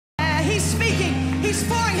he's speaking. He's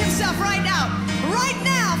pouring himself right now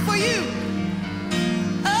for you.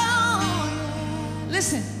 Oh,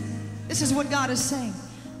 listen, this is what God is saying.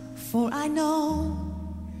 For I know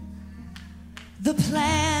the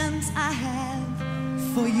plans I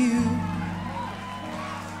have for you.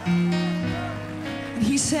 And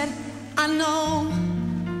he said, I know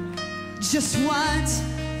just what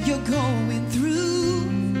you're going through.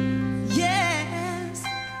 Yes.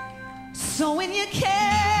 So when you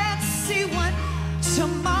can't see what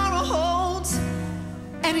tomorrow holds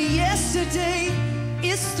and yesterday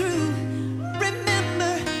is through,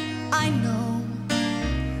 remember, I know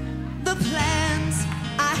the plans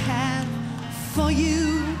I have for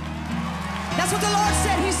you. That's what the Lord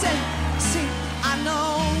said. He said, see, I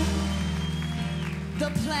know the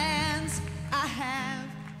plans I have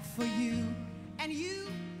for you. And you.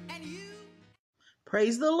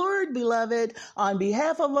 Praise the Lord, beloved. On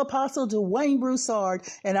behalf of Apostle Dwayne Broussard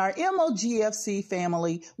and our MOGFC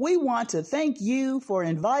family, we want to thank you for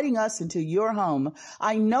inviting us into your home.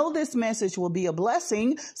 I know this message will be a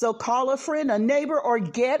blessing, so call a friend, a neighbor, or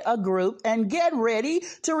get a group and get ready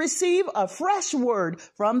to receive a fresh word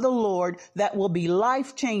from the Lord that will be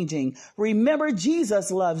life-changing. Remember,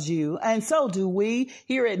 Jesus loves you, and so do we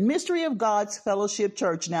here at Mystery of God's Fellowship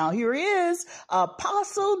Church. Now, here is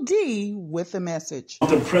Apostle D with the message.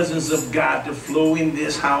 The presence of God to flow in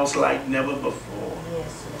this house like never before.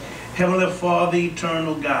 Yes, Heavenly Father,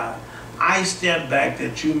 eternal God, I step back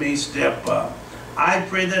that you may step up. I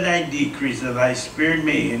pray that I decrease, that thy spirit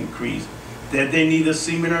may increase, that they neither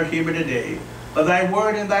see me nor hear me today, but thy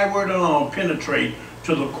word and thy word alone penetrate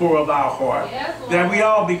to the core of our heart, that we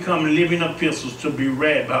all become living epistles to be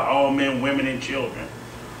read by all men, women, and children.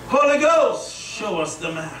 Holy Ghost, show us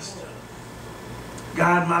the Master.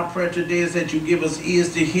 God, my prayer today is that you give us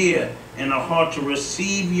ears to hear and a heart to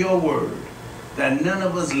receive your word, that none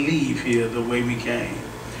of us leave here the way we came.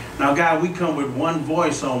 Now, God, we come with one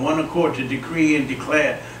voice on one accord to decree and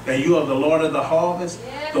declare that you are the Lord of the harvest,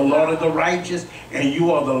 the Lord of the righteous, and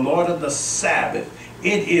you are the Lord of the Sabbath.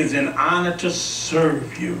 It is an honor to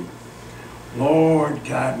serve you. Lord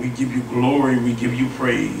God, we give you glory, we give you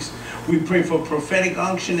praise. We pray for prophetic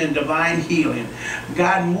unction and divine healing.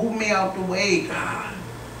 God, move me out the way, God.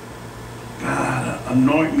 God,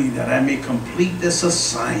 anoint me that I may complete this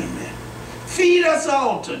assignment. Feed us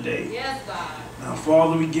all today. Yes, God. Now,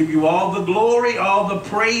 Father, we give you all the glory, all the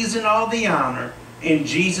praise, and all the honor in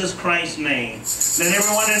Jesus Christ's name. Let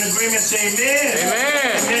everyone in agreement say amen.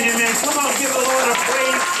 Amen. Amen, amen. Come on, give the Lord a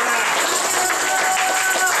praise clap.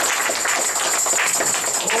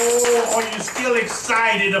 Oh, are you still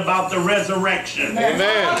excited about the resurrection?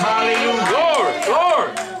 Amen. Hallelujah. Glory,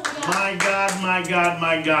 glory. My God, my God,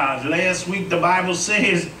 my God. Last week the Bible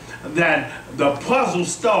says that the puzzle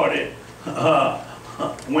started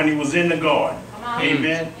when he was in the garden.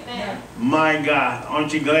 Amen. Amen. My God,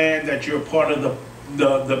 aren't you glad that you're part of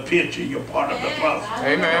the picture? You're part of the puzzle.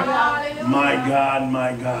 Amen. My God,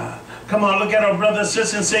 my God. Come on, look at our brother and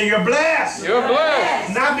sister and say, you're blessed. You're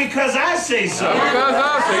blessed. Not because I say so. Not because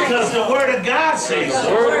I say so. Because the word of God says so.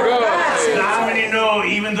 The word of God says so. Now, how many know,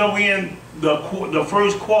 even though we're in the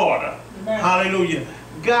first quarter, hallelujah,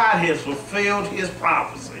 God has fulfilled his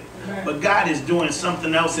prophecy. But God is doing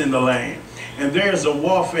something else in the land. And there's a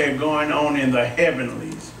warfare going on in the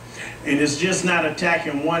heavenlies. And it's just not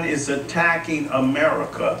attacking one, it's attacking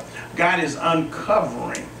America. God is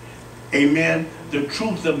uncovering, amen, the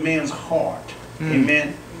truth of man's heart.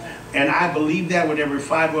 Amen. And I believe that with every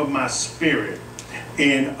fiber of my spirit.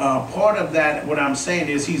 And part of that, what I'm saying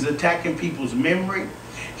is he's attacking people's memory.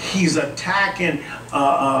 He's attacking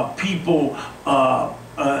people,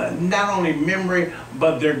 not only memory,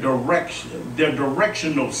 but their direction, their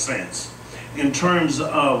directional sense in terms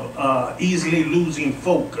of easily losing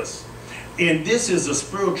focus. And this is a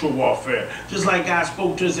spiritual warfare. Just like God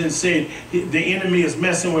spoke to us and said, the enemy is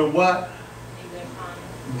messing with what?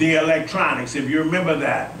 The electronics, if you remember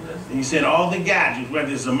that. And he said all the gadgets,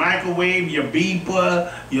 whether it's a microwave, your beeper,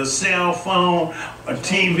 your cell phone, a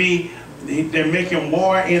TV, they're making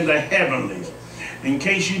war in the heavenlies. In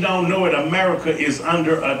case you don't know it, America is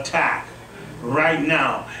under attack right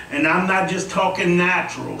now. And I'm not just talking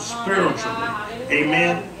natural, spiritually.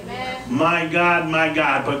 Amen. My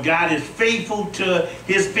God, but God is faithful to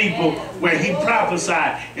his people where he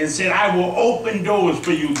prophesied and said, I will open doors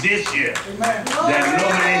for you this year that no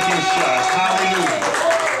man can shut. Hallelujah.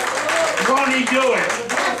 Won't he do it?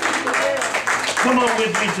 Come on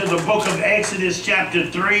with me to the book of Exodus chapter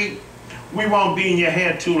 3. We won't be in your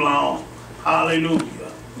hair too long.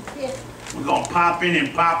 Hallelujah. We're going to pop in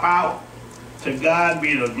and pop out. To God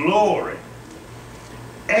be the glory.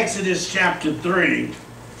 Exodus chapter 3.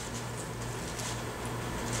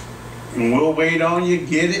 And we'll wait on you.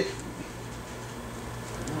 Get it?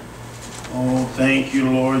 Oh, thank you,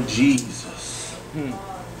 Lord Jesus.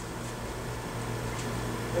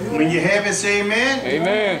 When you have it, say amen.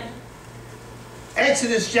 Amen.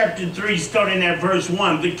 Exodus chapter 3, starting at verse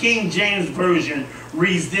 1. The King James Version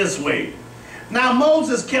reads this way. Now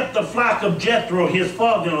Moses kept the flock of Jethro, his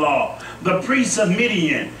father-in-law, the priest of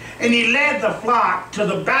Midian, and he led the flock to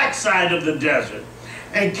the backside of the desert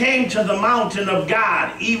and came to the mountain of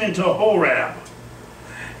God, even to Horeb.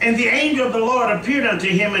 And the angel of the Lord appeared unto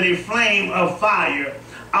him in a flame of fire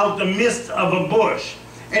out the midst of a bush.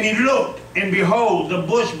 And he looked, and behold, the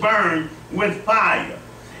bush burned with fire,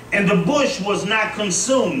 and the bush was not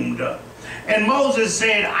consumed. And Moses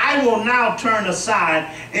said, I will now turn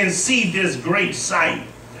aside and see this great sight,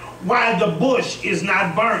 while the bush is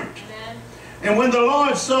not burnt. Amen. And when the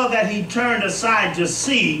Lord saw that he turned aside to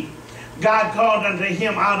see, God called unto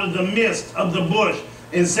him out of the midst of the bush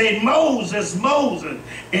and said, Moses, Moses.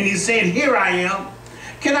 And he said, here I am.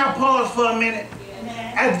 Can I pause for a minute?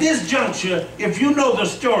 Amen. At this juncture, if you know the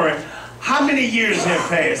story, how many years have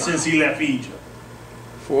passed since he left Egypt?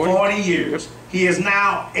 40 years. Yep. He is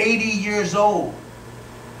now 80 years old.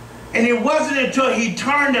 And it wasn't until he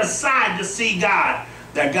turned aside to see God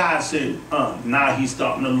that God said, now he's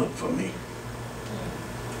starting to look for me.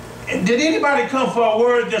 And did anybody come for a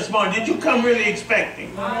word this morning? Did you come really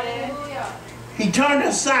expecting? Hallelujah. He turned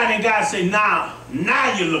aside and God said,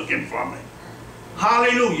 now you're looking for me.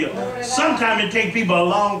 Hallelujah. Sometimes it takes people a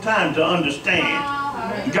long time to understand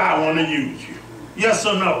God want to use you. Yes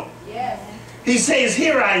or no? Yes. He says,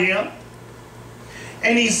 here I am.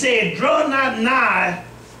 And he said, draw not nigh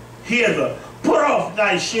hither. Put off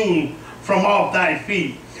thy shoe from off thy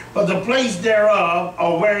feet. For the place thereof,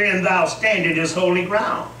 or wherein thou standest, is holy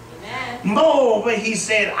ground. Amen. Moreover, he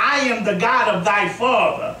said, I am the God of thy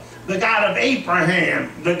father, the God of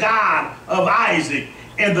Abraham, the God of Isaac,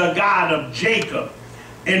 and the God of Jacob.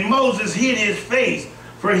 And Moses hid his face,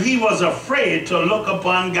 for he was afraid to look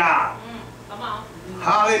upon God. Come on.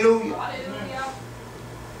 Hallelujah. Hallelujah.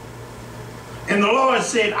 And the Lord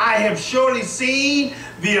said, I have surely seen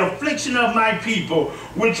the affliction of my people,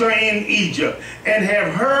 which are in Egypt, and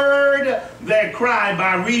have heard their cry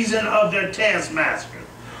by reason of their taskmaster.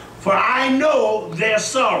 For I know their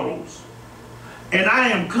sorrows, and I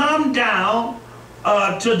am come down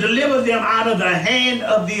to deliver them out of the hand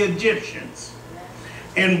of the Egyptians,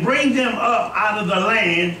 and bring them up out of the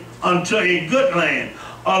land unto a good land,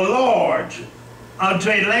 a large, unto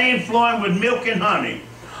a land flowing with milk and honey,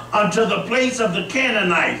 unto the place of the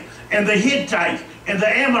Canaanites, and the Hittites, and the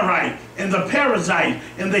Amorites, and the Perizzites,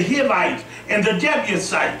 and the Hivites, and the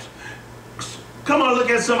Jebusites. Come on, look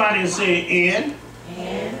at somebody and say, in.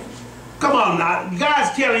 Come on now.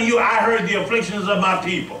 God's telling you, I heard the afflictions of my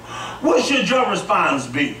people. What should your response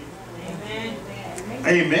be? Amen.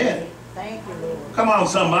 Amen. Thank you, Lord. Come on,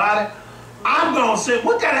 somebody. I'm going to say,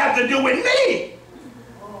 what that have to do with me?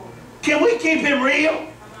 Can we keep it real?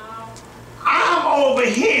 I'm over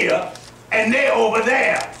here and they're over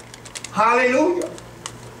there. Hallelujah.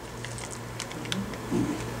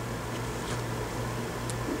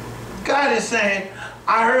 God is saying,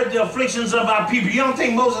 I heard the afflictions of my people. You don't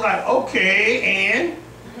think Moses like, okay, and?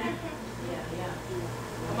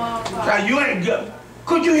 God, you ain't good.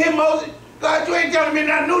 Could you hear Moses? God, you ain't telling me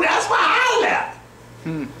nothing new. That's why I left.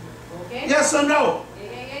 Okay. Yes or no?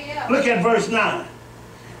 Yeah. Look at verse 9.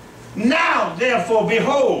 Now, therefore,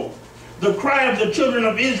 behold, the cry of the children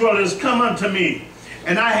of Israel is come unto me,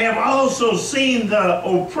 and I have also seen the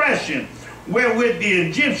oppression wherewith the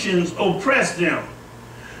Egyptians oppressed them.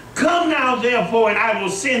 Come now, therefore, and I will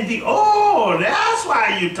send thee. Oh, that's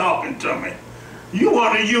why you're talking to me. You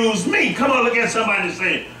want to use me. Come on, look at somebody and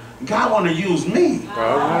say, God want to use me.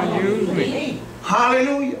 God want to use me.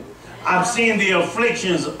 Hallelujah. I've seen the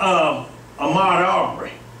afflictions of Ahmaud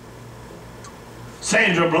Arbery,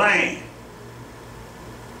 Sandra Bland,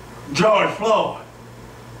 George Floyd.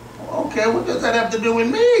 Okay, what does that have to do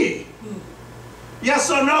with me?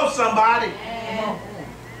 Yes or no, somebody?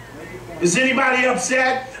 Is anybody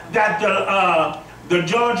upset that the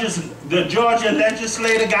Georgia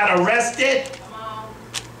legislator got arrested?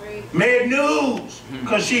 Made news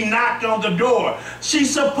because she knocked on the door.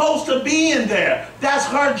 She's supposed to be in there. That's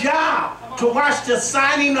her job, to watch the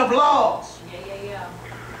signing of laws.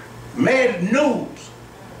 Made news.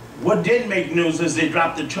 What didn't make news is they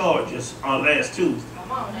dropped the charges on last Tuesday.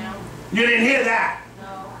 Come on now. You didn't hear that? No.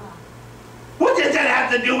 What does that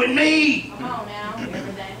have to do with me? Come on now.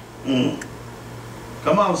 Everything.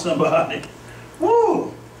 Come on, somebody.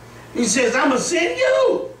 Woo. He says, I'm going to send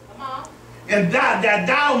you. Come on. And that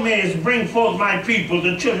thou mayest bring forth my people,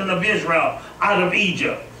 the children of Israel, out of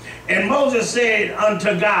Egypt. And Moses said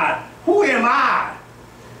unto God, who am I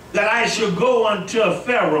that I should go unto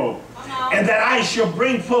Pharaoh, and that I should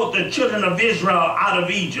bring forth the children of Israel out of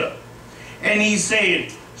Egypt? And he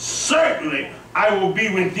said, certainly I will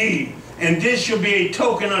be with thee, and this shall be a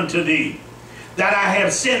token unto thee, that I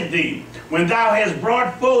have sent thee. When thou hast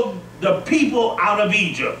brought forth the people out of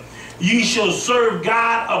Egypt, ye shall serve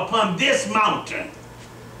God upon this mountain.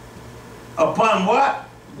 Upon what?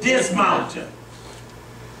 This mountain.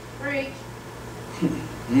 Preach.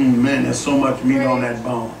 Man, there's so much meat on that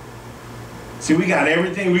bone. See, we got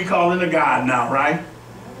everything we call into God now, right?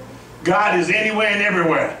 God is anywhere and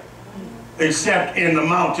everywhere, except in the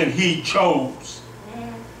mountain he chose.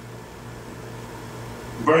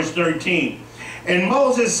 Verse 13. And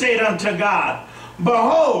Moses said unto God,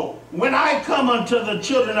 behold, when I come unto the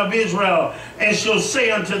children of Israel, and shall say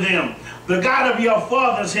unto them, the God of your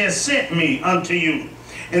fathers has sent me unto you,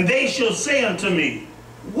 and they shall say unto me,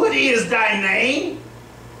 what is thy name?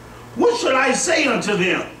 What should I say unto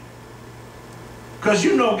them? Because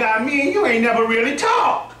you know, God, me and you ain't never really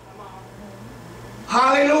talked.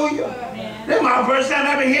 Hallelujah. This is my first time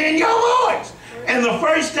ever hearing your voice. And the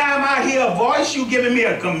first time I hear a voice, you giving me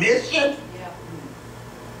a commission?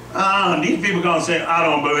 These people going to say, I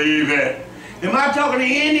don't believe it. Am I talking to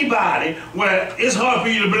anybody where it's hard for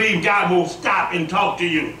you to believe God will stop and talk to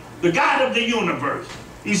you? The God of the universe.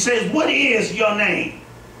 He says, what is your name?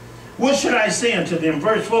 What should I say unto them?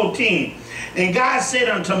 Verse 14. And God said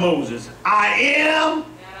unto Moses, I am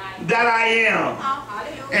that I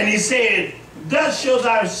am. And he said, thus shalt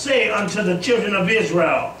thou say unto the children of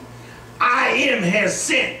Israel, I am has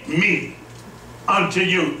sent me unto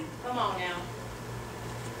you. Come on now.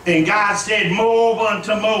 And God said, moreover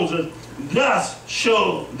unto Moses, thus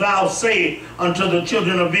shalt thou say unto the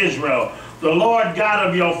children of Israel, the Lord God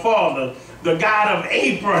of your father, the God of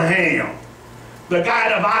Abraham, the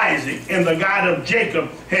God of Isaac, and the God of Jacob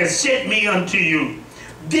has sent me unto you.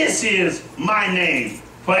 This is my name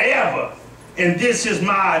forever, and this is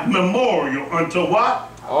my memorial unto what?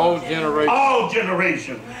 All generations. All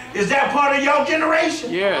generations. Is that part of your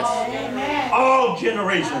generation? Yes. All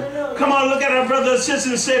generations. Come on, look at our brother and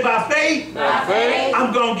sister and say, by faith, By faith,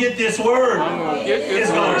 I'm going to get this word. I'm going to get this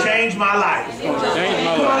It's going to word. change my life. It's going to change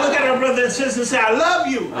my Come on, life. look at our brother and sister and say, I love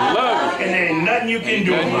you. I love you. And there ain't nothing you can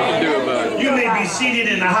do Nothing you about can do it. about it. You may be seated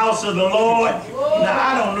in the house of the Lord. Now,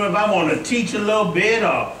 I don't know if I want to teach a little bit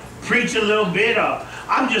or preach a little bit, or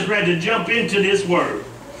I'm just ready to jump into this word.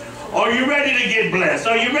 Are you ready to get blessed?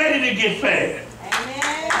 Are you ready to get fed?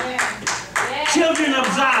 Children of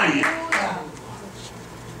Zion,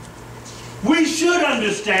 we should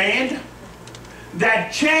understand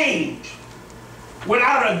that change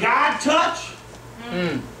without a God touch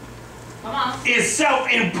Come on. is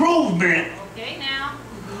self-improvement, Okay now.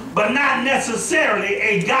 but not necessarily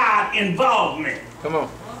a God involvement. Come on.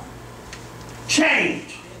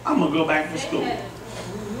 Change. I'm going to go back to school.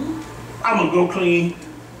 I'm going to go clean,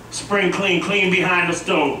 spring clean behind the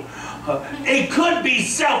stove. It could be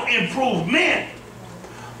self-improvement,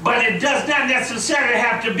 but it does not necessarily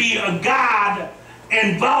have to be a God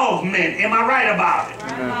involvement. Am I right about it?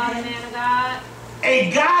 Right about it, man of God.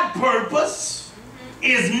 A God purpose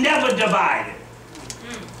is never divided.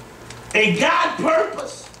 A God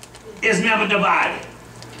purpose is never divided.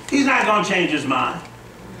 He's not going to change his mind.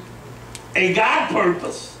 A God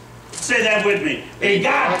purpose, say that with me. A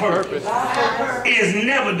God purpose is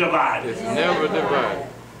never divided. It's never divided.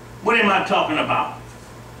 What am I talking about?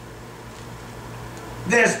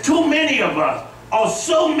 There's too many of us, or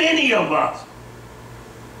so many of us,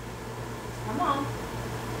 Come on.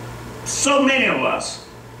 so many of us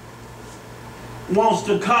wants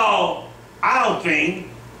to call our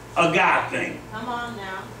thing a God thing. Come on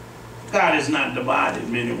now. God is not divided,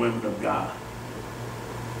 men and women of God.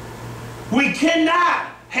 We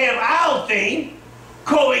cannot have our thing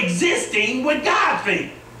coexisting with God's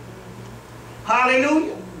thing.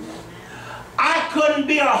 Hallelujah. I couldn't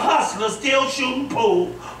be a hustler still shooting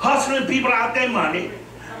pool, hustling people out their money,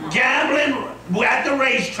 gambling at the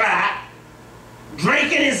racetrack,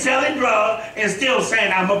 drinking and selling drugs, and still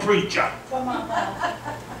saying I'm a preacher.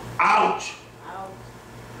 Ouch.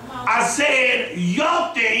 I said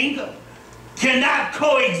your thing cannot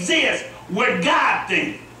coexist with God's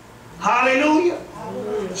thing. Hallelujah.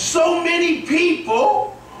 So many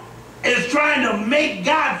people is trying to make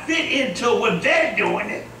God fit into what they're doing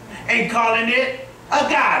it and calling it a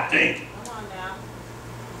God thing. Come on now.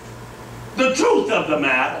 The truth of the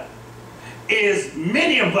matter is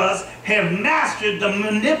many of us have mastered the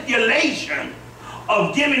manipulation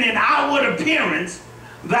of giving an outward appearance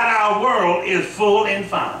that our world is full and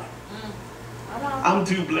fine. Come on. I'm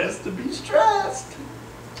too blessed to be stressed.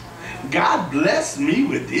 God blessed me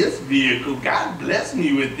with this vehicle. God blessed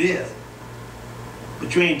me with this.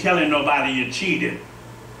 But you ain't telling nobody you cheated.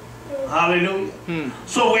 Hallelujah.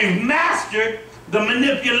 So we've mastered the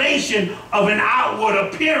manipulation of an outward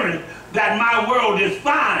appearance that my world is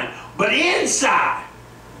fine. But inside,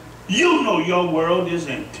 you know your world is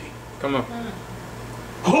empty. Come on.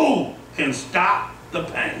 Who can stop the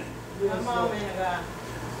pain? Come on, man of God.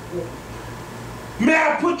 May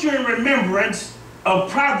I put you in remembrance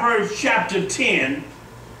of Proverbs chapter 10,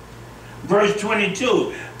 verse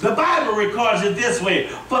 22. The Bible records it this way: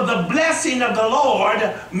 for the blessing of the Lord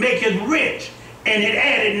maketh rich, and it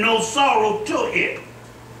added no sorrow to it.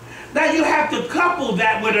 Now you have to couple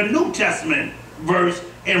that with a New Testament verse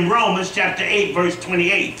in Romans chapter 8, verse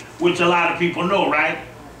 28, which a lot of people know, right?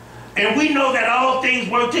 And we know that all things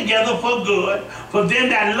work together for good, for them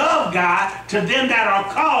that love God, to them that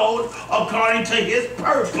are called according to his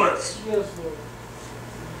purpose. Yes, Lord.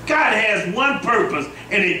 God has one purpose,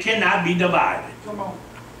 and it cannot be divided. Come on.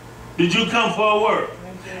 Did you come for a word?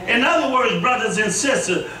 In other words, brothers and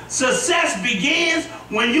sisters, success begins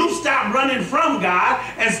when you stop running from God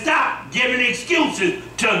and stop giving excuses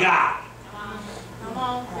to God. Come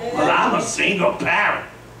on. Well, I'm a single parent.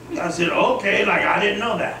 I said, okay, like I didn't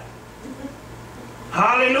know that.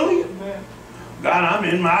 Hallelujah. Amen. God, I'm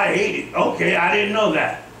in my 80s. Okay, I didn't know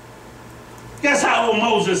that. Guess how old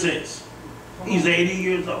Moses is? He's 80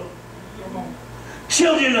 years old. Come on.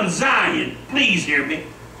 Children of Zion, please hear me.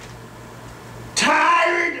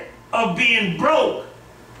 Tired of being broke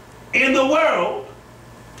in the world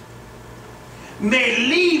may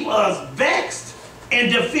leave us vexed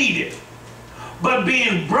and defeated, but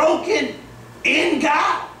being broken in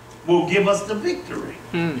God will give us the victory.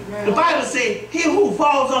 The Bible says, he who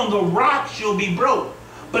falls on the rock shall be broke,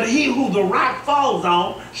 but he who the rock falls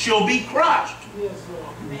on shall be crushed. Yes,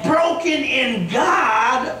 Lord. Broken in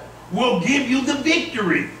God will give you the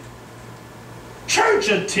victory. Church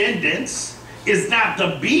attendance is not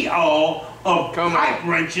the be-all of Come on. pipe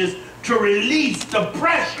wrenches to release the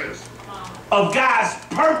pressures of God's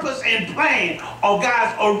purpose and plan, or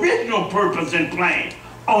God's original purpose and plan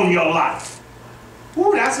on your life.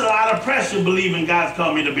 Ooh, that's a lot of pressure, believing God's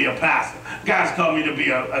called me to be a pastor. God's called me to be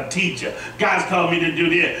a teacher. God's called me to do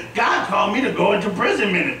this. God called me to go into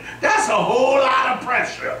prison ministry. That's a whole lot of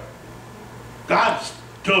pressure. God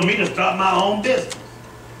told me to start my own business.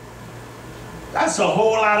 That's a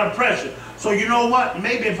whole lot of pressure. So you know what?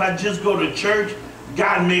 Maybe if I just go to church,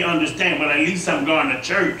 God may understand, but at least I'm going to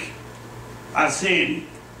church. I said,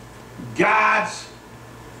 God's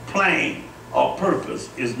plan or purpose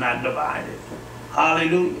is not divided.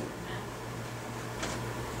 Hallelujah.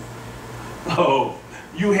 Oh,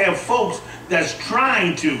 you have folks that's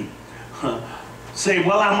trying to say,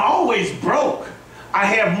 well, I'm always broke. I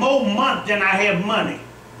have more month than I have money.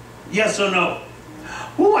 Yes or no?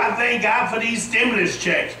 Ooh, I thank God for these stimulus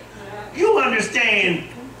checks. You understand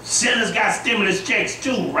sinners got stimulus checks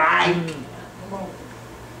too, right? Come on.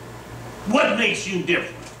 What makes you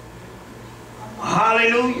different?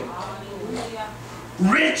 Hallelujah. Hallelujah.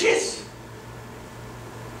 Riches,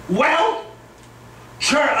 wealth,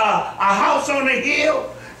 a house on the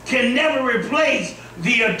hill can never replace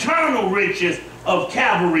the eternal riches of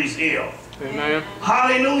Calvary's Hill. Amen.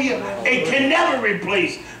 Hallelujah. It can never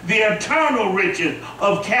replace the eternal riches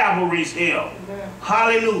of Calvary's Hill. Amen.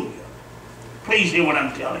 Hallelujah. Please hear what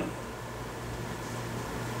I'm telling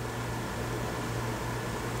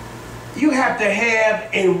you. You have to have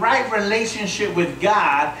a right relationship with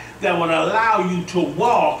God that will allow you to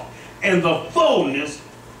walk in the fullness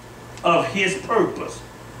of his purpose.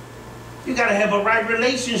 You got to have a right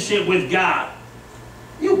relationship with God.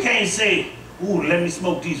 You can't say, ooh, let me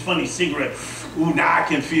smoke these funny cigarettes. Ooh, now I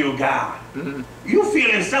can feel God. You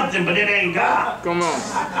feeling something, but it ain't God. Come on.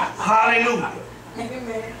 Hallelujah.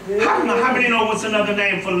 How many know what's another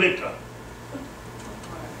name for liquor?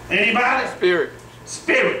 Anybody? Spirit.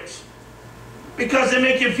 Spirits. Because they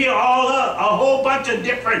make you feel all up, a whole bunch of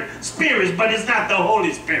different spirits, but it's not the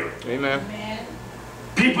Holy Spirit. Amen.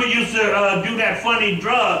 People used to do that funny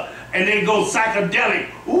drug, and they go psychedelic.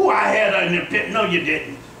 Ooh, I had an epiphany. No, you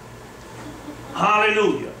didn't.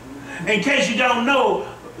 Hallelujah. In case you don't know,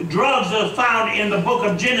 drugs are found in the book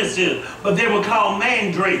of Genesis, but they were called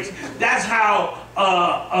mandrakes. That's how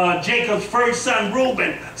Jacob's first son,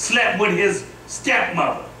 Reuben, slept with his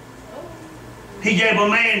stepmother. He gave a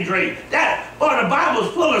mandrake. The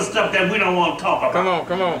Bible's full of stuff that we don't want to talk about. Come on,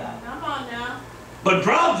 come on. Come on now. But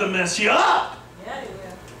drugs will mess you up. Yeah, you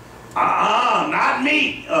will. Not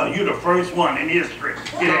me. You're the first one in history.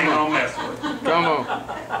 It ain't gonna mess with you. Come on.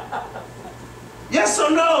 Yes or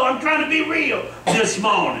no? I'm trying to be real this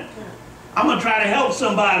morning. I'm going to try to help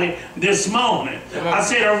somebody this morning. I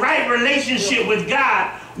said a right relationship with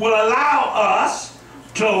God will allow us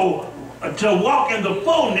to walk in the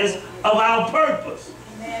fullness of our purpose.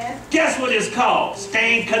 Amen. Guess what it's called?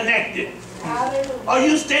 Staying connected. Hallelujah. Are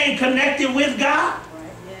you staying connected with God?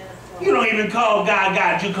 You don't even call God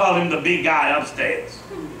God. You call him the big guy upstairs.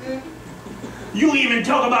 You even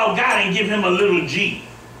talk about God and give him a little G.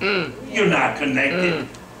 You're not connected.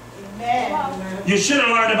 Amen. You should have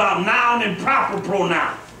learned about noun and proper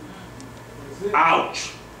pronoun.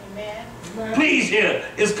 Ouch. Amen. Please hear.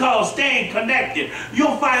 It's called staying connected.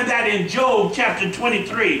 You'll find that in Job chapter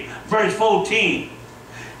 23, verse 14.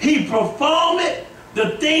 He performed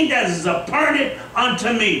the thing that is appointed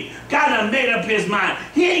unto me. God done made up his mind.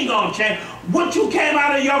 He ain't gonna change. What you came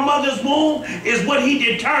out of your mother's womb is what he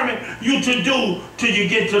determined you to do till you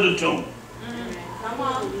get to the tomb. Come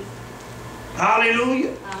on.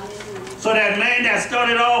 Hallelujah. So that man that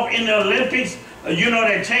started off in the Olympics,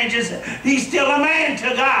 that changes, he's still a man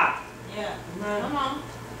to God. Yeah. Come on.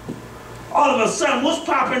 All of a sudden, what's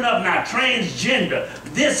popping up now? Transgender,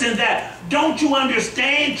 this and that. Don't you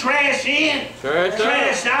understand? Trash in,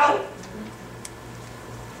 trash out.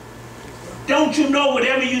 Don't you know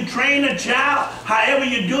whatever you train a child, however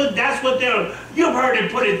you do it, that's what you've heard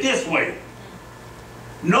it put it this way.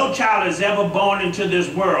 No child is ever born into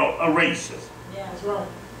this world a racist. Yeah. That's right.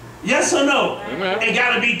 Yes or no? Amen. It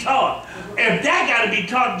got to be taught. If that got to be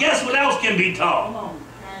taught, guess what else can be Come taught? on.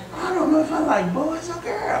 I don't know if I like boys or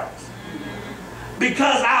girls.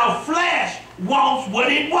 Because our flesh wants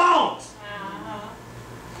what it wants.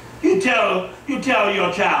 You tell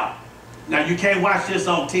your child, now you can't watch this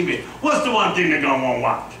on TV. What's the one thing they're going to want to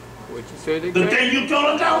watch? What you said The again? thing you told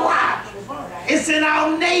them to watch. It's in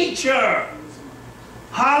our nature.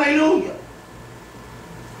 Hallelujah.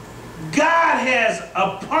 God has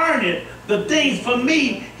appointed the things for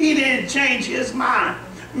me. He didn't change his mind.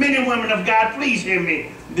 Men and women of God, please hear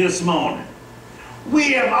me this morning.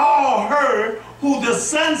 We have all heard who the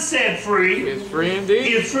Son set free It's free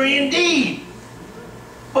indeed. is free indeed.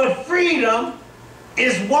 But freedom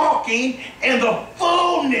is walking in the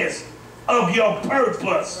fullness of your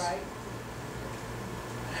purpose.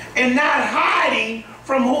 And not hiding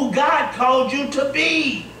from who God called you to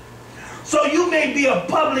be. So you may be a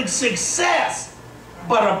public success,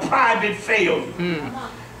 but a private failure.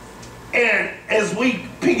 And as we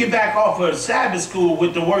piggyback off of Sabbath school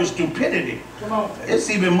with the word stupidity, Come on. it's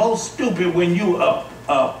even more stupid when you a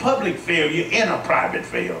public failure and a private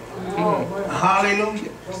failure. Oh, man.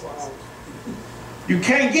 Hallelujah. You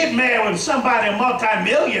can't get mad with somebody a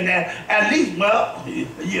multi-millionaire. At least, well,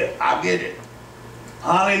 yeah, I get it.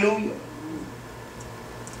 Hallelujah.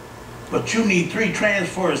 But you need 3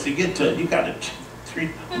 transfers to get to, you got 3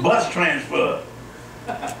 bus transfers.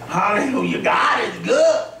 Hallelujah. God is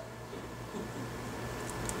good.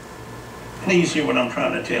 Please hear what I'm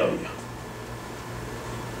trying to tell you.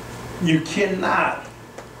 You cannot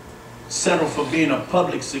settle for being a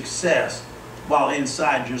public success while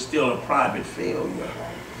inside you're still a private failure.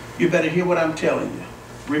 You better hear what I'm telling you.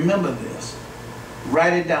 Remember this.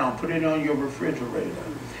 Write it down. Put it on your refrigerator.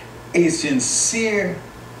 A sincere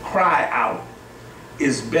cry out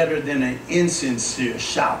is better than an insincere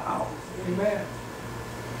shout out. Amen.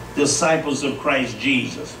 Disciples of Christ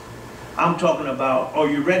Jesus. I'm talking about, are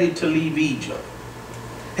you ready to leave Egypt?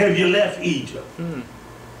 Have you left Egypt?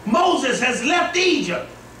 Moses has left Egypt.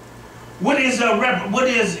 What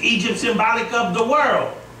is Egypt symbolic of? The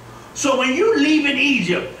world. So when you leave in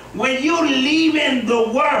Egypt, when you leave in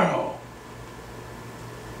the world,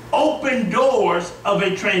 open doors of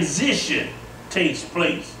a transition takes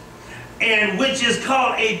place, and which is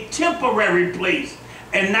called a temporary place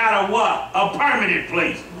and not a what? A permanent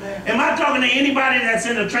place. Am I talking to anybody that's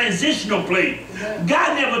in a transitional place?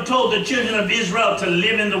 God never told the children of Israel to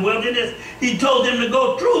live in the wilderness. He told them to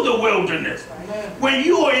go through the wilderness. When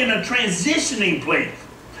you are in a transitioning place,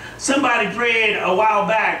 somebody prayed a while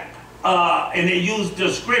back and they used the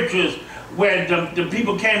scriptures where the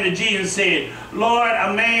people came to Jesus and said, Lord,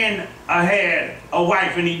 a man had a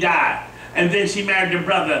wife and he died. And then she married her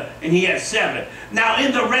brother and he had 7. Now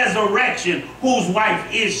in the resurrection, whose wife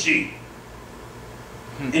is she?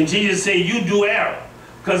 And Jesus said, you do error.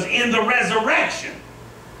 Because in the resurrection,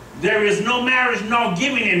 there is no marriage nor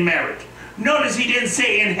giving in marriage. Notice he didn't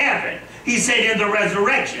say in heaven. He said in the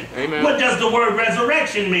resurrection. Amen. What does the word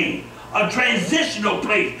resurrection mean? A transitional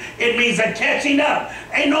place. It means a catching up.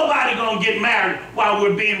 Ain't nobody gonna get married while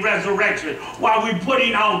we're being resurrected, while we're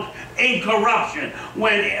putting on incorruption.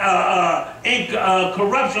 When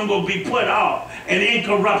corruption will be put off and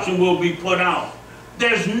incorruption will be put on.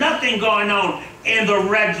 There's nothing going on in the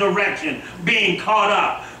resurrection being caught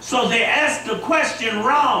up. So they asked the question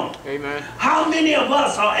wrong. Amen. How many of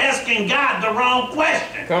us are asking God the wrong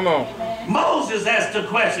question? Come on. Moses asked the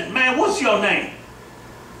question, man, what's your name?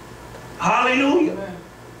 Hallelujah.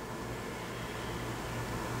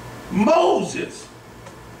 Moses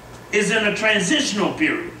is in a transitional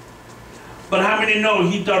period. But how many know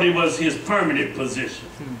he thought it was his permanent position?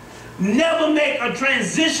 Never make a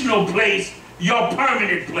transitional place your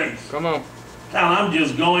permanent place. Come on. Now I'm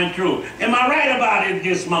just going through. Am I right about it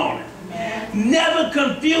this morning? Amen. Never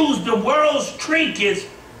confuse the world's trinkets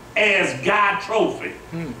as God trophy.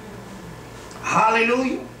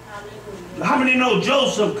 Hallelujah. Hallelujah. How many know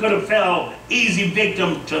Joseph could have fell easy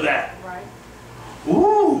victim to that? Right.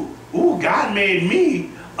 Ooh, God made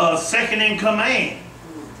me a second in command.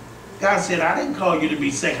 God said, I didn't call you to be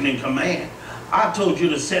second in command. I told you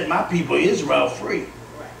to set my people Israel free.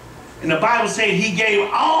 And the Bible says he gave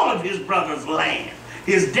all of his brothers land.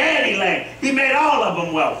 His daddy land. He made all of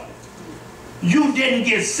them wealthy. You didn't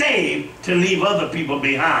get saved to leave other people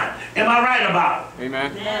behind. Am I right about it?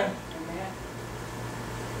 Amen. Amen.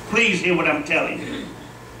 Please hear what I'm telling you.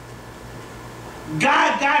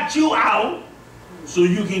 God got you out so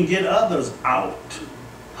you can get others out.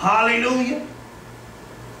 Hallelujah.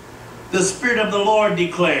 The Spirit of the Lord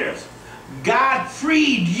declares, God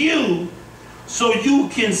freed you so you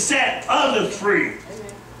can set others free.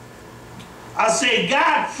 I say,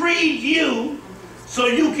 God freed you so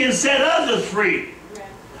you can set others free.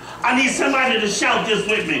 I need somebody to shout this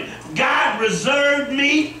with me. God reserved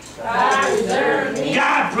me. God reserved me.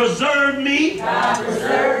 God preserved me. God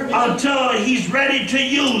preserved me. Until he's ready to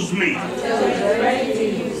use me. Until he's ready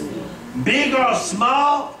to use me. Big or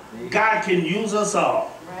small, God can use us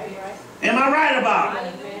all. Right. Am I right about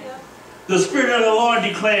it? The Spirit of the Lord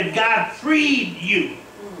declared, God freed you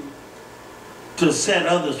to set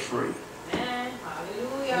others free. Amen.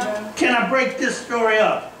 Hallelujah. Can I break this story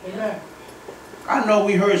up? Amen. I know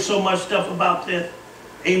we heard so much stuff about this.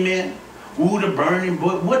 Amen. Ooh, the burning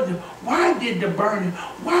bush. Why did the burning?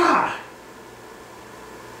 Why?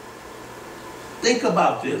 Think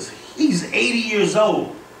about this. He's 80 years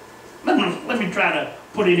old. Let me try to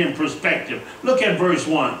put it in perspective. Look at verse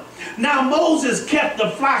 1. Now Moses kept the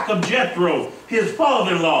flock of Jethro, his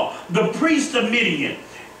father-in-law, the priest of Midian,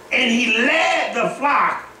 and he led the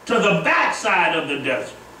flock to the backside of the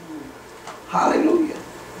desert. Hallelujah.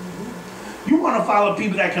 You want to follow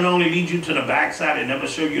people that can only lead you to the backside and never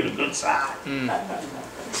show you the good side?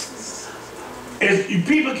 If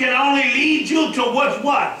people can only lead you to what's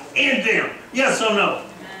what in them. Yes or no?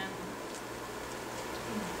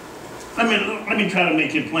 Let me try to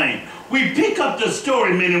make it plain. We pick up the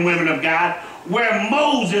story, men and women of God, where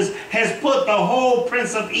Moses has put the whole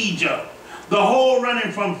prince of Egypt, the whole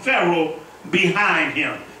running from Pharaoh behind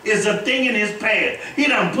him. It's a thing in his past. He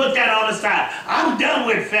done put that on the side. I'm done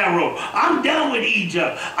with Pharaoh. I'm done with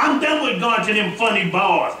Egypt. I'm done with going to them funny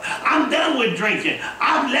bars. I'm done with drinking.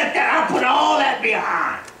 I've left that. I put all that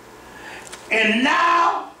behind. And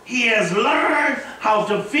now he has learned how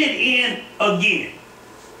to fit in again.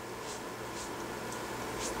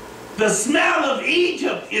 The smell of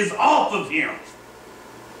Egypt is off of him.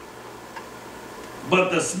 But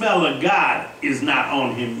the smell of God is not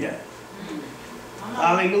on him yet.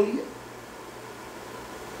 Hallelujah.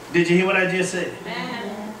 Did you hear what I just said?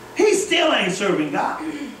 Amen. He still ain't serving God.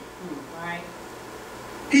 Right.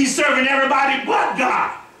 He's serving everybody but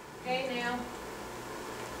God. Okay now.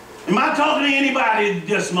 Am I talking to anybody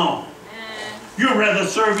this moment? You'd rather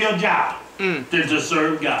serve your job than to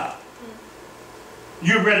serve God.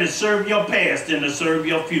 You'd rather serve your past than to serve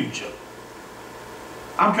your future.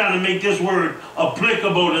 I'm trying to make this word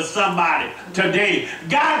applicable to somebody today.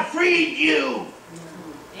 God freed you.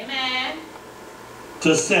 Amen.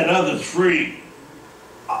 To set others free.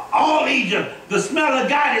 All Egypt, the smell of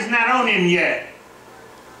God is not on him yet.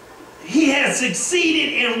 He has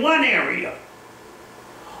succeeded in one area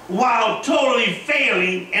while totally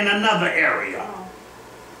failing in another area.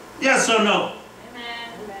 Yes or no?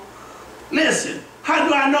 Amen. Listen, how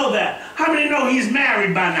do I know that? How many know he's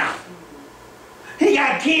married by now? He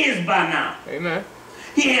got kids by now. Amen.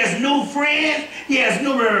 He has new friends. He has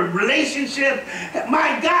new relationships.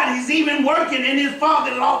 My God, he's even working in his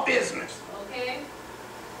father-in-law business. Okay.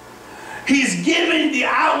 He's giving the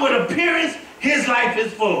outward appearance his life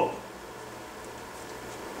is full.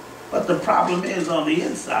 But the problem is on the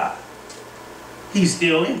inside, he's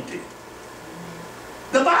still empty.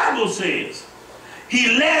 The Bible says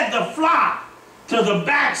he led the flock to the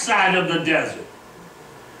backside of the desert.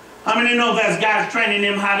 How many know that's God's training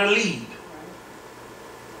him how to lead?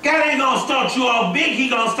 God ain't going to start you off big. He's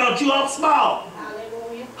going to start you off small.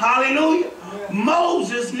 Hallelujah. Hallelujah.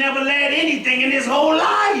 Moses never led anything in his whole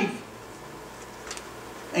life.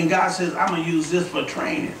 And God says, I'm going to use this for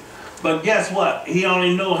training. But guess what? He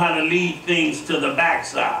only knew how to lead things to the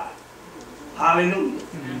backside. Hallelujah.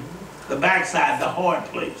 The backside, the hard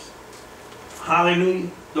place. Hallelujah.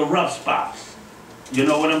 The rough spots. You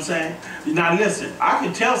know what I'm saying? Now listen, I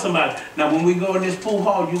can tell somebody, now when we go in this pool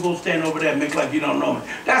hall, you go stand over there and make like you don't know me.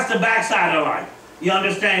 That's the backside of life. You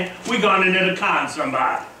understand? We going in there to con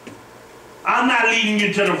somebody. I'm not leading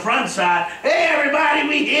you to the front side. Hey everybody,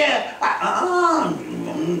 we here.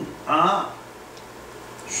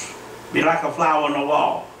 Be like a flower on the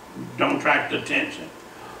wall. Don't attract attention.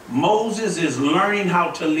 Moses is learning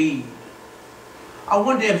how to lead. I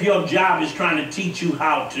wonder if your job is trying to teach you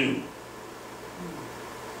how to.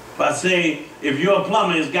 If I say, if you're a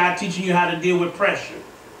plumber, is God teaching you how to deal with pressure?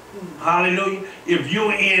 Hallelujah. If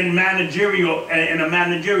you're in a managerial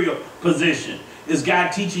position, is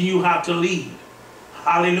God teaching you how to lead?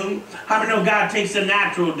 Hallelujah. How many know God takes the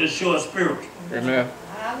natural to show a spiritual? Amen.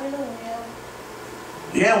 Hallelujah.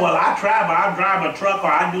 Yeah, well, I drive a truck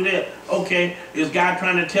or I do that. Okay, is God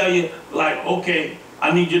trying to tell you, like, okay,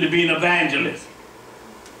 I need you to be an evangelist.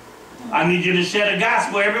 I need you to share the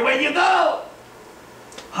gospel everywhere you go.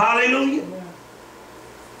 Hallelujah.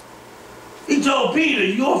 He told Peter,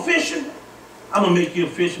 you're a fisherman. I'm going to make you a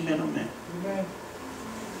fisherman of men.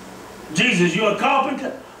 Jesus, you're a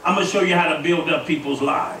carpenter. I'm going to show you how to build up people's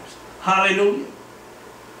lives. Hallelujah.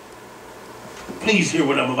 Please hear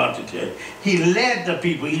what I'm about to tell you. He led the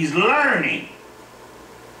people. He's learning.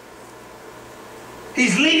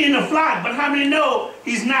 He's leading the flock, but how many know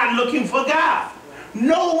he's not looking for God?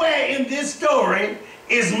 Nowhere in this story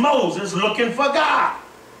is Moses looking for God.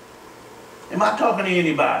 Am I talking to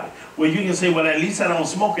anybody? Well, you can say, well, at least I don't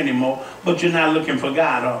smoke anymore, but you're not looking for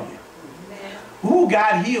God, are you? Who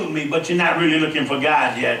God healed me, but you're not really looking for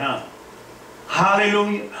God yet, huh?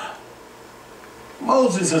 Hallelujah.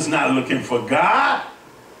 Moses is not looking for God.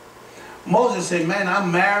 Moses said, man,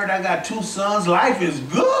 I'm married, I got 2 sons, life is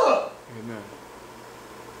good. Amen.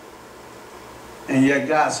 And yet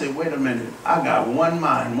God said, wait a minute, I got one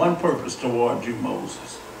mind, one purpose toward you,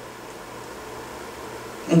 Moses.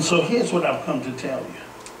 And so here's what I've come to tell you.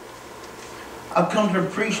 I've come to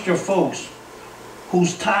preach to folks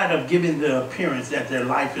who's tired of giving the appearance that their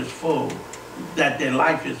life is full, that their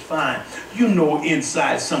life is fine. You know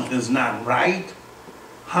inside something's not right.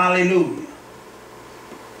 Hallelujah.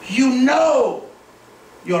 You know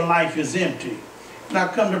your life is empty. And I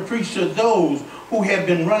come to preach to those who have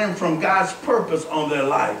been running from God's purpose on their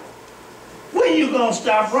life. When you going to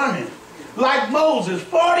stop running? Like Moses,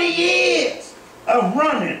 40 years of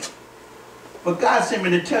running. But God sent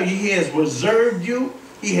me to tell you, he has reserved you.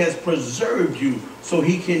 He has preserved you so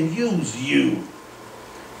he can use you.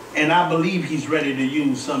 And I believe he's ready to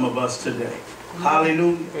use some of us today.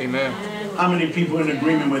 Hallelujah. Amen. How many people in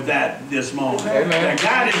agreement with that this morning? Amen. That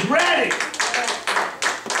God is ready.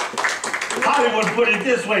 Hollywood put it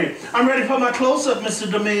this way. I'm ready for my close-up, Mr.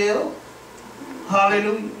 DeMille.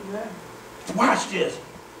 Hallelujah. Watch this.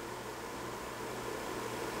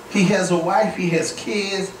 He has a wife. He has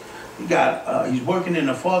kids. He's working in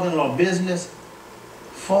a father-in-law business.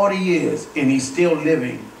 40 years, and he's still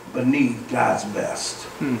living beneath God's best.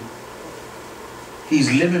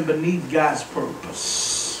 He's living beneath God's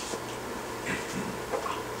purpose.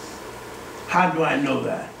 How do I know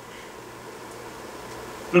that?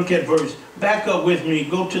 Look at back up with me,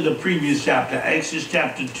 go to the previous chapter, Exodus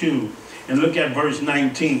chapter 2, and look at verse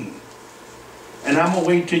 19. And I'm going to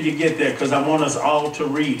wait till you get there because I want us all to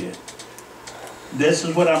read it. This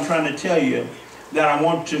is what I'm trying to tell you, that I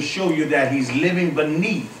want to show you that he's living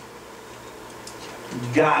beneath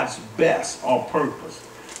God's best or purpose.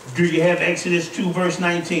 Do you have Exodus 2 verse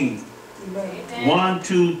 19? Amen. 1,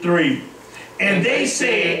 2, 3. And they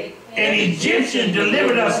said, an Egyptian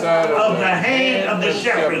delivered us of the hand of the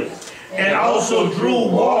shepherds, and also drew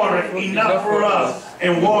water enough for us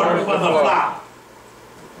and water for the flock.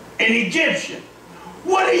 An Egyptian.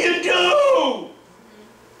 What do you do?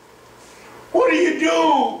 What do you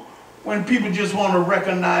do when people just want to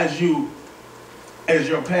recognize you as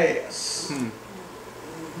your past?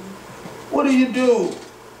 What do you do?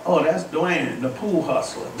 Oh, that's Dwayne, the pool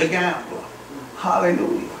hustler, the gambler.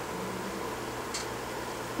 Hallelujah.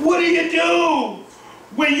 What do you do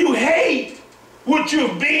when you hate what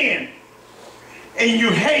you've been and you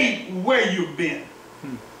hate where you've been?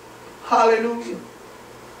 Hallelujah.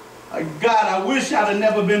 God, I wish I'd have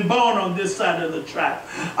never been born on this side of the track.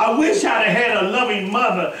 I wish I'd have had a loving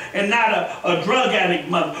mother and not a drug addict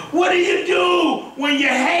mother. What do you do when you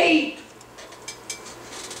hate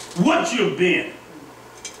what you've been?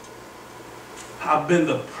 I've been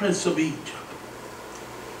the prince of Egypt.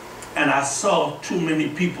 and I saw too many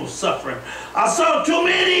people suffering. I saw too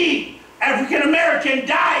many African Americans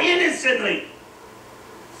die innocently.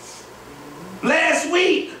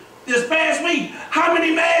 This past week, how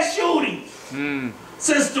many mass shootings?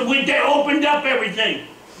 Since the week they opened up everything.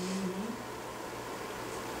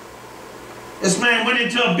 This man went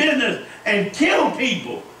into a business and killed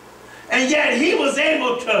people. And yet he was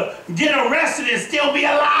able to get arrested and still be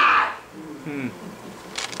alive.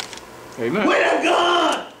 Amen. With a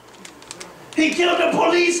gun. He killed a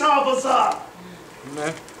police officer.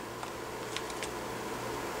 Amen.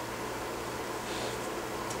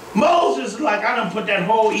 Moses, like, I done put that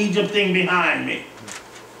whole Egypt thing behind me.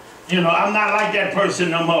 You know, I'm not like that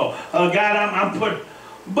person no more. God, I'm put,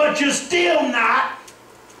 but you're still not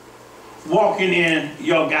walking in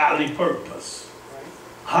your godly purpose.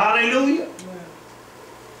 Hallelujah.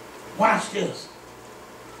 Watch this.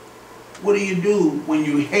 What do you do when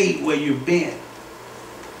you hate where you've been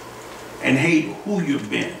and hate who you've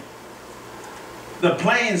been? The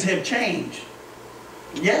plans have changed.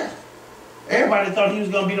 Yeah. Everybody thought he was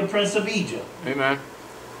going to be the Prince of Egypt. Amen.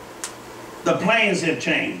 The plans have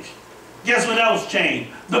changed. Guess what else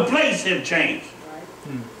changed? The place have changed.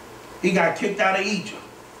 He got kicked out of Egypt.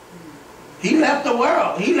 He left the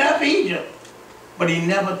world. He left Egypt. But he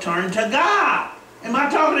never turned to God. Am I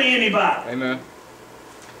talking to anybody? Amen.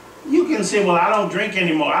 You can say, well, I don't drink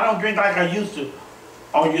anymore. I don't drink like I used to.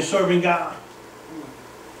 Oh, you're serving God.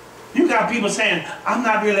 You got people saying, I'm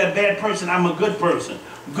not really a bad person. I'm a good person.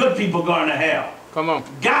 Good people going to hell. Come on.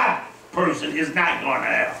 God person is not going to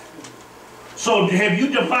hell. So have you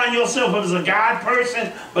defined yourself as a God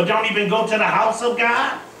person, but don't even go to the house of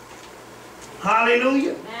God?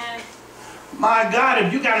 Hallelujah. Amen. My God,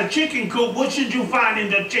 if you got a chicken coop, what should you find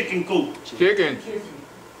in the chicken coop? Chicken.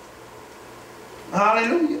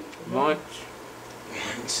 Hallelujah. Lunch.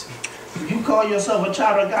 If you call yourself a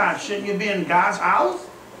child of God, shouldn't you be in God's house?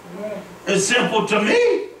 It's simple to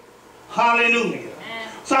me. Hallelujah.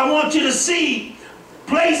 So I want you to see,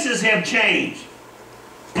 places have changed.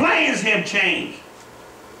 Plans have changed.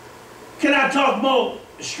 Can I talk more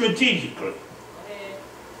strategically?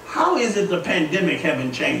 How is it the pandemic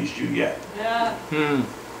haven't changed you yet? Yeah.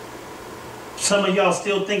 Some of y'all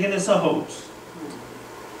still thinking it's a hoax.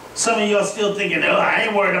 Some of y'all still thinking, oh, I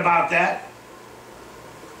ain't worried about that.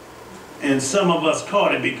 And some of us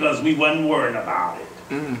caught it because we wasn't worried about it.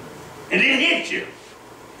 And it hit you.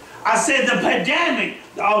 I said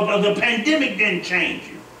the pandemic didn't change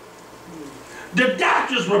you. The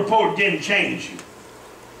doctor's report didn't change you.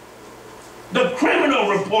 The criminal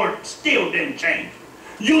report still didn't change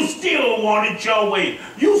you. You still want it your way.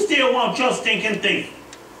 You still want your stinking thing.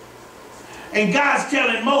 And God's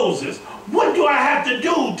telling Moses, what do I have to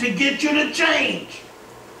do to get you to change?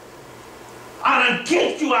 I done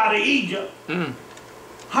kicked you out of Egypt.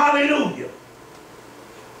 Hallelujah.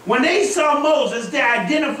 When they saw Moses, they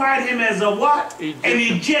identified him as a what? An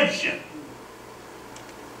Egyptian.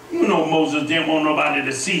 You know Moses didn't want nobody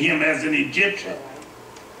to see him as an Egyptian.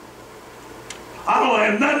 I don't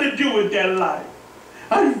have nothing to do with that life.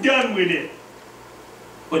 I'm done with it.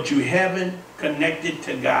 But you haven't connected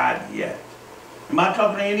to God yet. Am I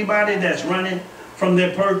talking to anybody that's running from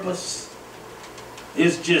their purpose?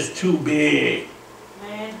 It's just too big.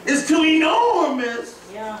 Man. It's too enormous.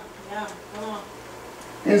 Yeah. Come on.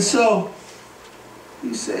 And so,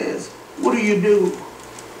 he says, what do you do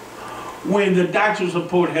when the doctor's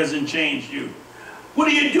report hasn't changed you? What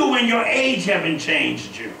do you do when your age haven't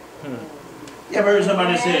changed you? You ever heard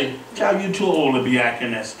somebody say, child, you too old to be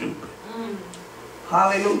acting that stupid?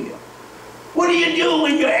 Hallelujah. What do you do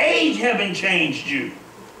when your age haven't changed you?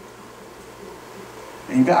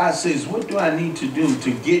 And God says, what do I need to do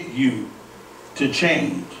to get you to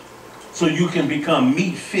change so you can become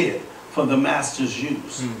meat fit for the master's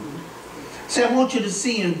use? So I want you to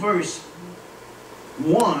see in verse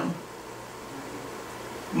 1,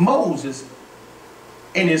 Moses,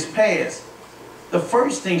 in his past, the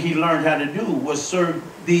first thing he learned how to do was serve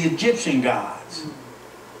the Egyptian gods.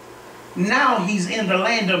 Now he's in the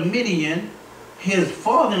land of Midian. His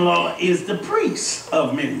father-in-law is the priest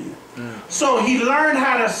of Midian. So he learned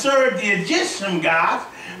how to serve the Egyptian gods.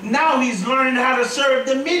 Now he's learning how to serve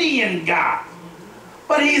the Midian god.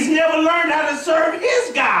 But he's never learned how to serve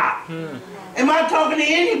his God. Am I talking to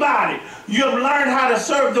anybody? You've learned how to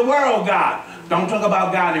serve the world God. Don't talk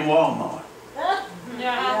about God in Walmart.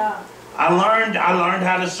 Yeah. I learned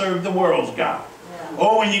how to serve the world's God.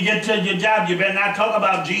 Or when you get to your job, you better not talk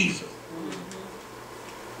about Jesus.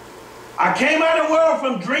 I came out of the world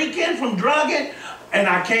from drinking, from drugging, and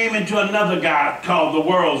I came into another God called the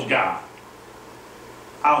world's God.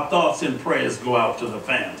 Our thoughts and prayers go out to the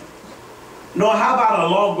family. No, how about a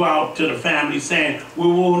law go out to the family saying, we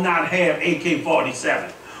will not have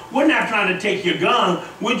AK-47. We're not trying to take your gun.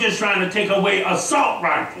 We're just trying to take away assault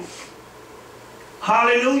rifles.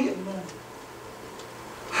 Hallelujah.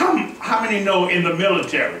 How many know in the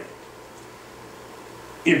military,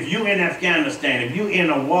 if you in Afghanistan, if you in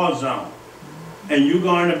a war zone, and you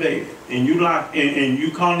go into bed, and you lock, and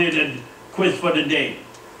you calling it a quits for the day,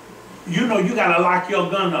 you know you got to lock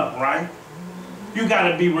your gun up, right? You got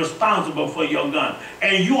to be responsible for your gun.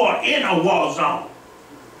 And you are in a war zone.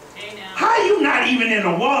 How are you not even in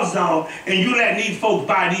a war zone and you let these folks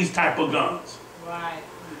buy these type of guns? Right.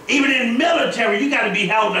 Even in military, you got to be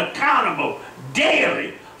held accountable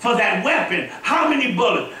daily for that weapon. How many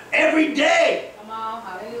bullets? Every day. Come on,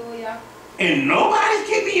 hallelujah. And nobody's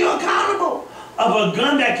keeping you accountable of a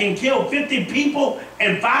gun that can kill 50 people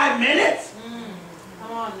in 5 minutes?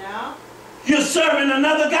 Come on now. You're serving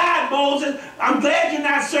another God, Moses. I'm glad you're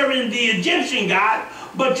not serving the Egyptian God,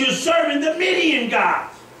 but you're serving the Midian God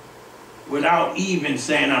without even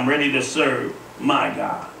saying, I'm ready to serve my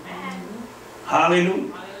God.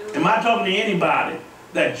 Hallelujah. Am I talking to anybody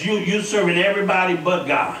that you're serving everybody but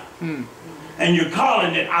God? And you're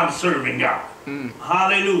calling it, I'm serving God.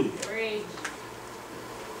 Hallelujah. Praise.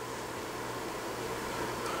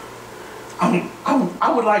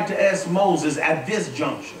 I would like to ask Moses at this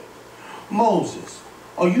juncture, Moses,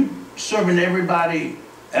 are you serving everybody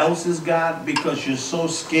else's God because you're so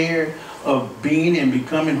scared of being and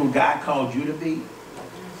becoming who God called you to be?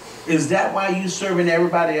 Is that why you're serving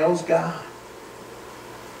everybody else, God?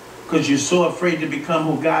 Because you're so afraid to become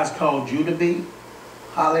who God's called you to be?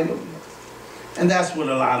 Hallelujah. And that's what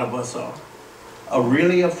a lot of us are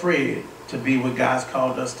really afraid to be what God's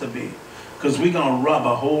called us to be. Because we're going to rub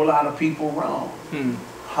a whole lot of people wrong.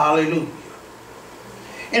 Hallelujah.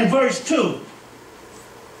 In verse 2,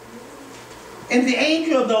 and the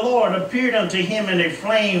angel of the Lord appeared unto him in a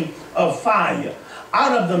flame of fire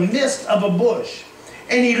out of the midst of a bush.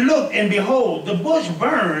 And he looked, and behold, the bush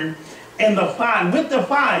burned in the fire, with the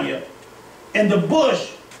fire, and the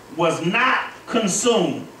bush was not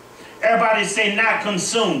consumed. Everybody say not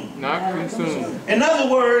consumed. Not consumed. In other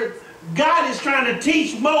words, God is trying to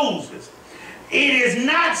teach Moses, it is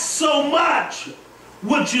not so much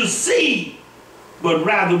what you see, but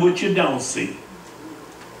rather what you don't see.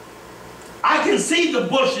 I can see the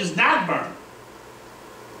bush is not burned,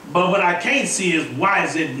 but what I can't see is why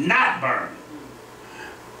is it not burned?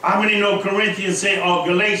 How many know Corinthians say, or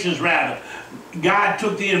Galatians rather, God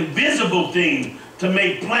took the invisible thing to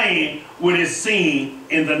make plain what is seen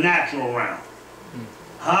in the natural realm.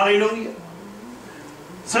 Hallelujah.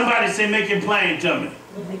 Somebody say, make it plain to me.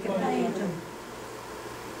 Make it plain to me.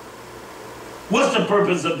 What's the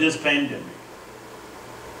purpose of this pandemic?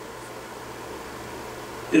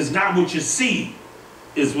 It's not what you see,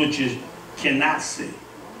 it's what you cannot see.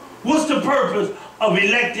 What's the purpose of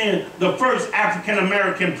electing the first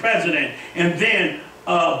African-American president and then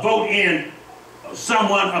vote in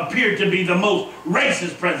someone appeared to be the most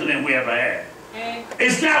racist president we ever had?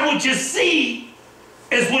 It's not what you see,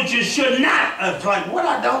 it's what you should not. It's like what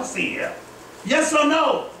I don't see here. Yes or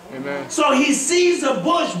no? Amen. So he sees a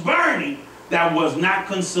bush burning that was not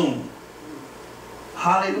consumed.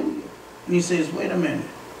 Hallelujah. And he says, wait a minute.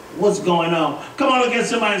 What's going on? Come on, look at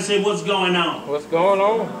somebody and say, what's going on? What's going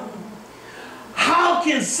on? How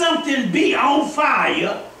can something be on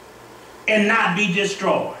fire and not be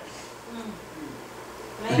destroyed?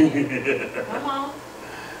 Come on.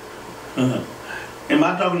 Am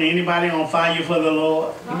I talking to anybody on fire for the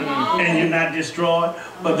Lord? And you're not destroyed?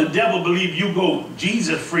 But the devil believe you go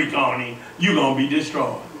Jesus freak on him, you're going to be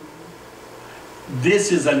destroyed.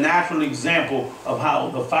 This is a natural example of how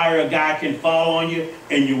the fire of God can fall on you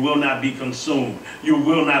and you will not be consumed. You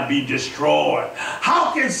will not be destroyed.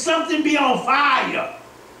 How can something be on fire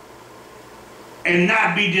and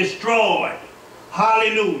not be destroyed?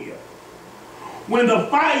 Hallelujah. When the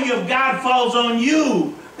fire of God falls on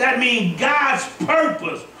you, that means God's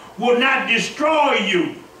purpose will not destroy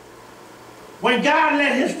you. When God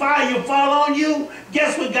let his fire fall on you,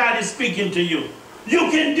 guess what God is speaking to you? You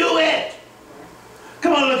can do it.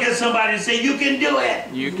 Come on, look at somebody and say, you can do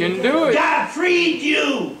it. You can do it. God freed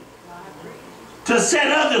you to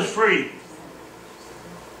set others free.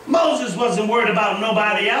 Moses wasn't worried about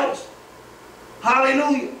nobody else.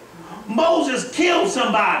 Hallelujah. Moses killed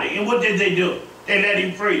somebody, and what did they do? They let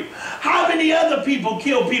him free. How many other people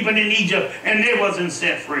killed people in Egypt and they wasn't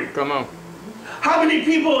set free? Come on. How many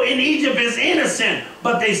people in Egypt is innocent,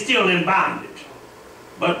 but they still in bondage?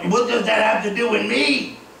 But what does that have to do with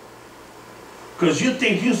me? Because you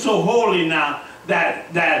think you're so holy now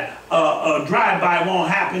that a drive-by won't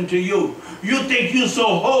happen to you. You think you're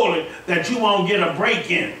so holy that you won't get a break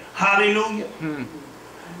in. Hallelujah.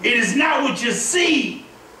 It is not what you see,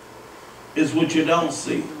 it's what you don't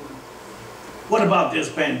see. What about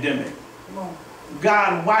this pandemic?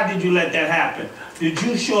 God, why did you let that happen? Did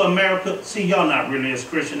you show America? See, y'all not really as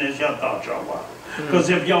Christian as y'all thought y'all were. Because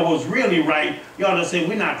if y'all was really right, y'all would say,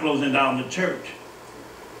 we're not closing down the church.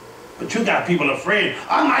 But you got people afraid.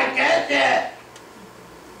 I might get that.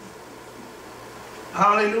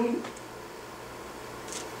 Hallelujah.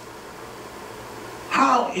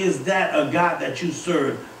 How is that a God that you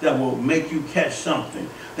serve that will make you catch something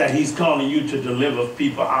that he's calling you to deliver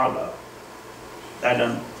people out of? That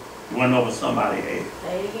done went over somebody's head.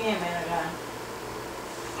 Say it again, man of God.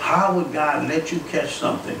 How would God let you catch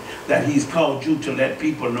something that he's called you to let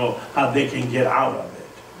people know how they can get out of it?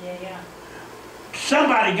 Yeah.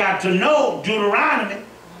 Somebody got to know Deuteronomy.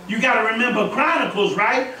 You got to remember Chronicles,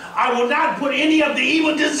 right? I will not put any of the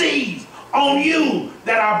evil disease on you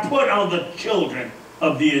that I put on the children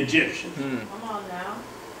of the Egyptians. Come on now.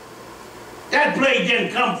 That plague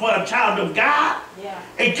didn't come for a child of God. Yeah.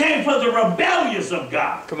 It came for the rebellious of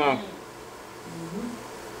God. Come on.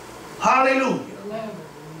 Hallelujah.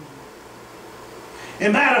 As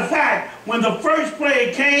a matter of fact, when the first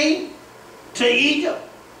plague came to Egypt,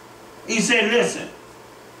 he said, listen,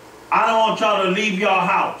 I don't want y'all to leave your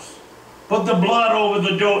house. Put the blood over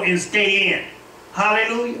the door and stay in.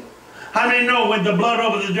 Hallelujah. How many know with the blood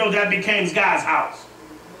over the door, that became God's house?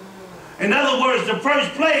 In other words, the first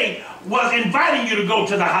plague was inviting you to go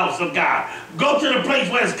to the house of God. Go to the place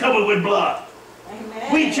where it's covered with blood.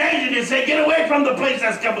 Amen. We changed it and said, get away from the place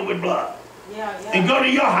that's covered with blood and go to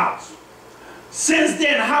your house. Since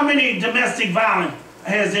then, how many domestic violence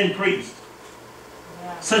has increased?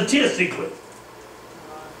 Statistically.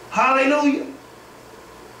 Hallelujah.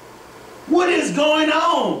 What is going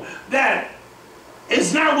on? That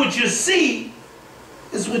it's not what you see,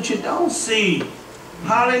 it's what you don't see.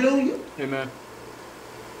 Hallelujah. Amen.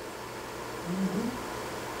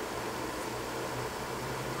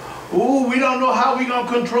 Ooh, we don't know how we're going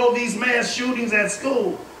to control these mass shootings at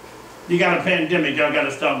school. You got a pandemic, y'all got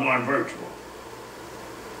to start going virtual.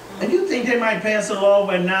 And you think they might pass a law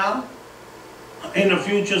where now, in the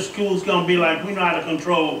future, school's going to be like, we know how to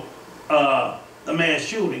control the mass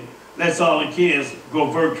shooting. Let's all the kids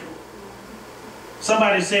go virtual.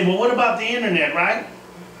 Somebody say, well, what about the internet, right?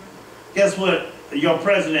 Guess what? Your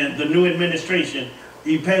president, the new administration,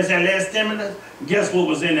 he passed that last stimulus. Guess what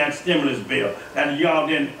was in that stimulus bill? And y'all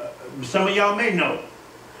didn't, some of y'all may know.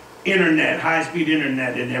 Internet, high-speed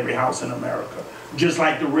internet in every house in America. Just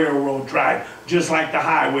like the railroad track, just like the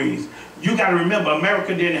highways. You got to remember,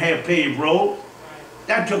 America didn't have paved roads.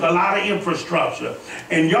 That took a lot of infrastructure.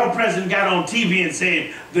 And your president got on TV and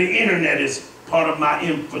said, the internet is part of my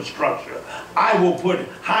infrastructure. I will put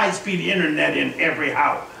high-speed internet in every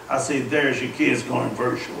house. I say, there's your kids going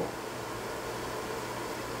virtual.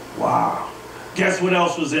 Wow. Guess what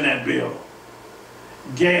else was in that bill?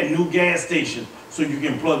 New gas stations so you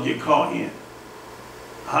can plug your car in.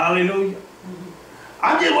 Hallelujah.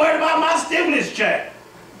 I'm just worried about my stimulus check.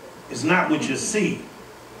 It's not what you see.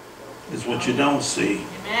 It's what you don't see.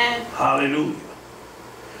 Amen. Hallelujah.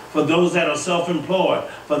 For those that are self-employed,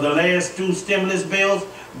 for the last 2 stimulus bills,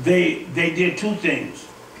 they did 2 things.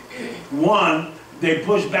 One, they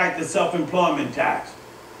pushed back the self-employment tax.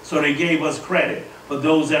 So they gave us credit for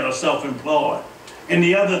those that are self-employed. And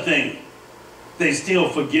the other thing, they still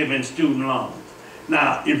forgiving student loans.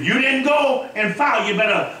 Now, if you didn't go and file, you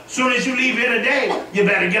better, as soon as you leave here today, you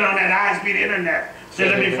better get on that high-speed internet. So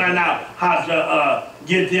let me find out how to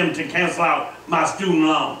get them to cancel out my student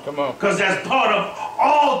loan. Come on. Because that's part of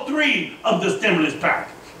all 3 of the stimulus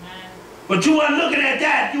package. But you weren't looking at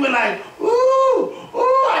that. You were like, ooh,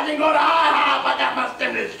 I can go to IHOP. I got my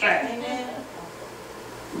stimulus check. Amen.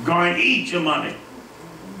 Go and eat your money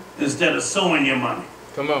instead of sowing your money.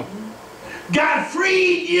 Come on. God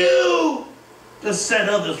freed you to set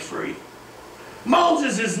others free.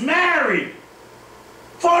 Moses is married.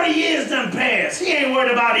 40 years done passed. He ain't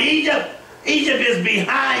worried about Egypt. Egypt is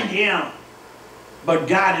behind him. But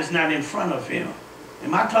God is not in front of him.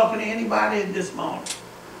 Am I talking to anybody this morning?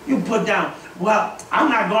 You put down, well, I'm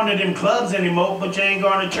not going to them clubs anymore, but you ain't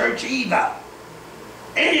going to church either.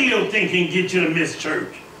 Any little thing can get you to miss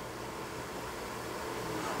church.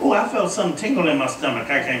 Oh, I felt something tingle in my stomach.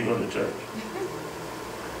 I can't go to church.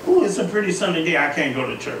 Oh, it's a pretty sunny day. I can't go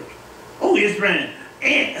to church. Oh, it's raining.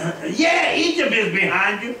 And, yeah, Egypt is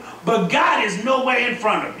behind you, but God is nowhere in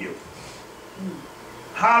front of you.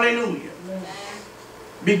 Hallelujah.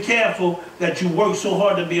 Be careful that you work so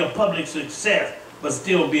hard to be a public success, but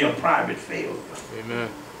still be a private failure. Amen.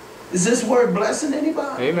 Is this word blessing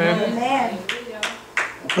anybody? Amen. Amen.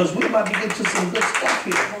 Because we're about to get to some good stuff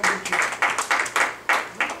here.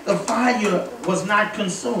 The fire was not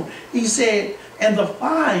consumed. He said, and the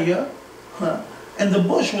fire and the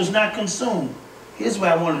bush was not consumed. Here's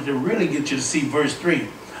where I wanted to really get you to see verse 3.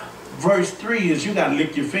 Verse 3 is you got to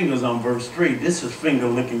lick your fingers on verse 3. This is finger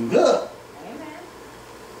licking good. Amen.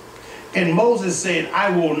 And Moses said, I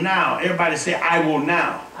will now. Everybody say, I will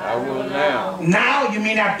now. I will now. Now? You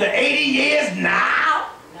mean after 80 years? Now?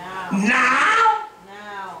 Now. Now?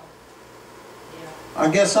 Now. I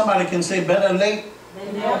guess somebody can say better late.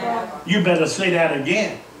 Then never. You better say that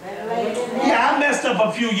again. Better late than never. Yeah, I messed up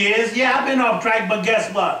a few years. Yeah, I've been off track, but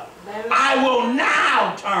guess what? I will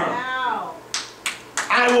now turn. Now.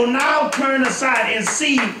 I will now turn aside and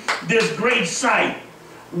see this great sight,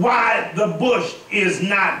 why the bush is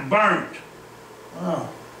not burnt. Oh.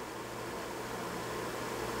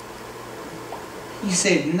 He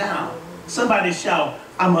said, now. Somebody shout,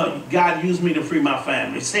 God used me to free my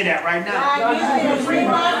family. Say that right now. God used me to free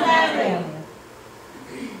my family.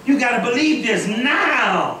 You got to believe this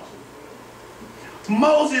now.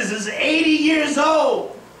 Moses is 80 years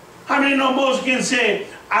old. How many know Moses can say,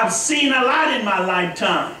 I've seen a lot in my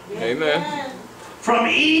lifetime. Amen. From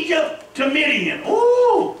Egypt to Midian.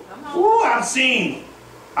 Ooh, ooh, I've seen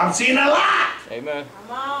a lot. Amen.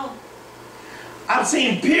 Come on. I've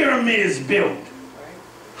seen pyramids built.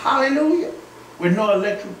 Hallelujah. With no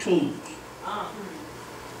electric tools.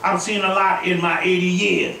 I've seen a lot in my 80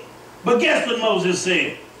 years. But guess what Moses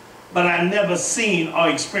said? But I've never seen or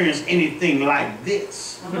experienced anything like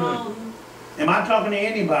this. Come on. Am I talking to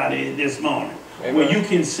anybody this morning? Amen. Where you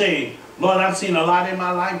can say, Lord, I've seen a lot in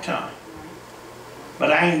my lifetime.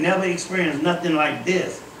 But I ain't never experienced nothing like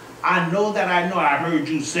this. I know that I know I heard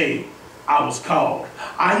you say I was called.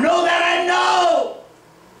 I know that I know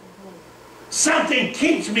something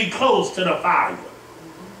keeps me close to the fire.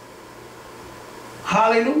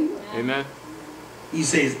 Hallelujah. Amen. He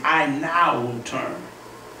says, I now will turn.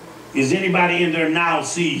 Is anybody in their now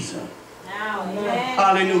season? Now. Amen.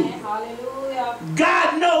 Hallelujah. Hallelujah.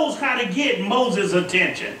 God knows how to get Moses'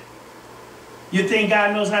 attention. You think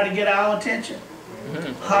God knows how to get our attention?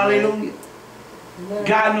 Hallelujah.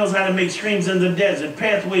 God knows how to make streams in the desert,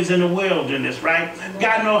 pathways in the wilderness, right?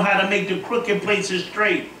 God knows how to make the crooked places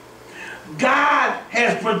straight. God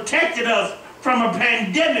has protected us from a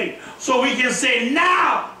pandemic so we can say,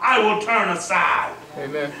 now I will turn aside.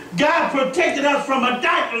 Amen. God protected us from a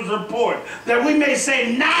doctor's report that we may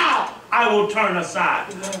say, now I will turn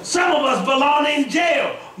aside. Some of us belong in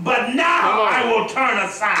jail, but now I will turn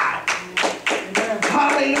aside.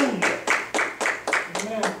 Hallelujah.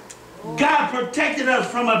 God protected us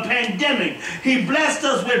from a pandemic. He blessed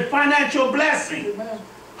us with financial blessing.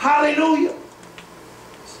 Hallelujah.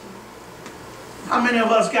 How many of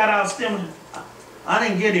us got our stimulus? I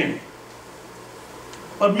didn't get any.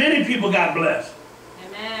 But many people got blessed.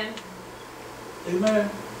 Amen. Amen.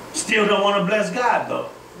 Still don't want to bless God though.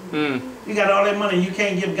 You got all that money, you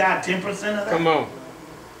can't give God 10% of that? Come on.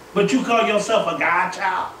 But you call yourself a God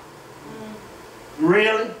child?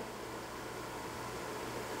 Really?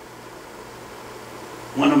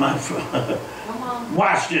 One of my friends. Come on.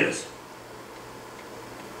 Watch this.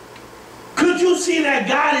 Could you see that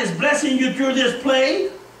God is blessing you through this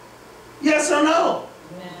plague? Yes or no?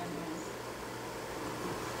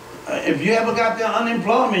 If you ever got the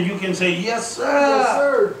unemployment, you can say, yes, sir. Yes,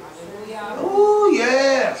 sir. Oh,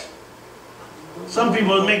 yes. Some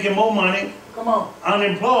people are making more money Come on.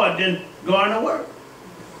 unemployed than going to work.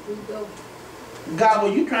 God,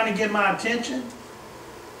 were you trying to get my attention?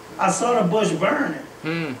 I saw the bush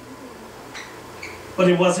burning, but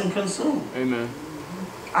it wasn't consumed. Amen.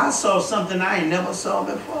 I saw something I ain't never saw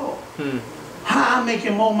before. How I'm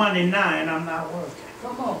making more money now and I'm not working?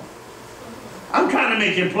 Come on. I'm trying to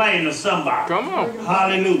make it plain to somebody. Come on.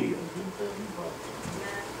 Hallelujah.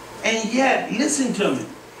 And yet, listen to me.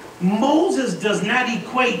 Moses does not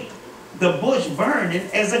equate the bush burning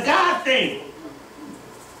as a God thing.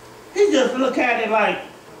 He just look at it like,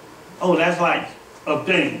 oh, that's like a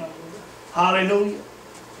thing. Hallelujah.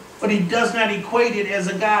 But he does not equate it as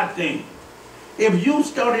a God thing. If you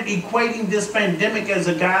started equating this pandemic as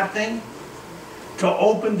a God thing, to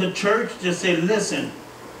open the church to say, listen,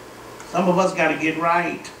 some of us got to get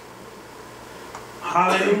right.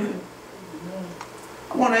 Hallelujah.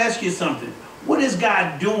 I want to ask you something. What is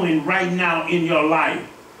God doing right now in your life,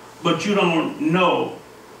 but you don't know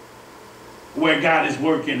where God is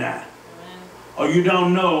working at? Or you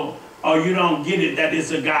don't know, or you don't get it that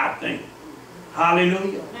it's a God thing.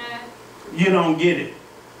 Hallelujah. You don't get it.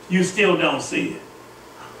 You still don't see it.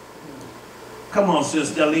 Come on,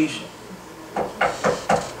 Sister Alicia.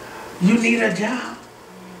 You need a job.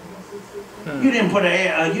 You didn't put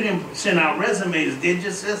you didn't send out resumes, did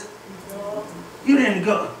you, sister? You didn't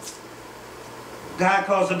go. God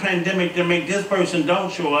caused the pandemic to make this person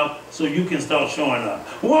don't show up so you can start showing up.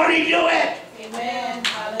 Won't he do it? Amen.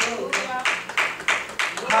 Hallelujah.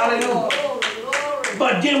 Hallelujah.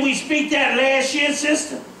 But didn't we speak that last year,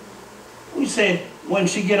 sister? We said when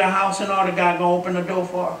she get a house in order, God gonna open the door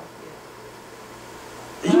for her.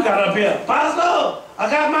 You got up here, Pastor, I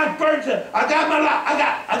got my birth, I got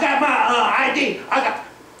my ID,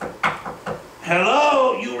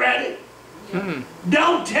 Hello, you ready?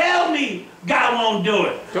 Don't tell me God won't do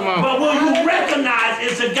it. Come on. But will you recognize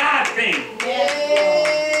it's a God thing?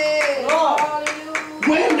 Yes. Lord.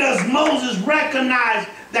 When does Moses recognize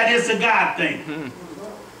that it's a God thing?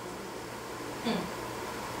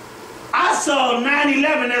 I saw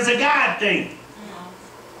 9/11 as a God thing.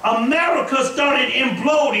 America started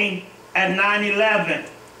imploding at 9/11.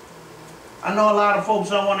 I know a lot of folks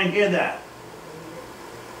don't want to hear that.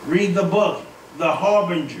 Read the book, The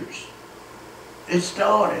Harbingers. It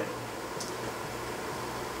started.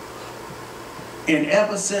 And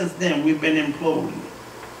ever since then, we've been imploding.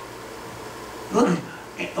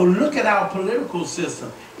 Look at our political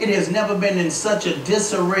system. It has never been in such a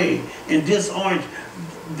disarray and disorganized.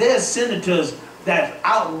 There's senators that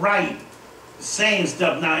outright saying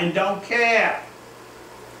stuff now and don't care.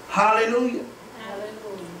 Hallelujah.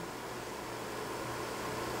 Hallelujah.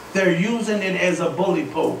 They're using it as a bully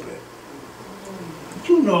pulpit.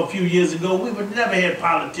 You know, a few years ago, we would never had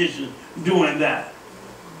politicians doing that.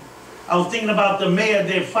 I was thinking about the mayor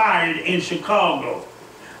they fired in Chicago.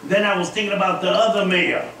 Then I was thinking about the other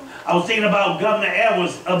mayor. I was thinking about Governor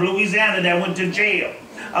Edwards of Louisiana that went to jail.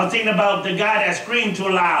 I was thinking about the guy that screamed too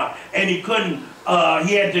loud and he couldn't,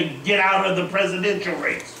 he had to get out of the presidential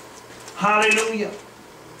race. Hallelujah.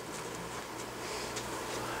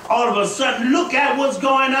 All of a sudden, look at what's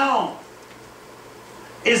going on.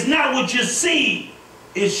 It's not what you see.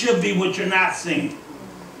 It should be what you're not seeing.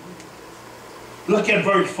 Look at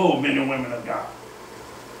verse 4, men and women of God.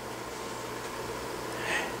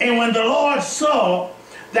 And when the Lord saw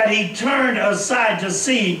that he turned aside to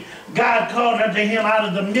see, God called unto him out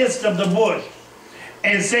of the midst of the bush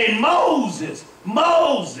and said, Moses,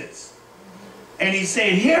 Moses. And he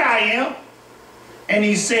said, here I am. And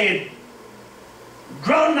he said,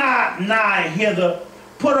 draw not nigh hither,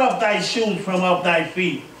 put off thy shoes from off thy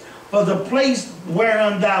feet, for the place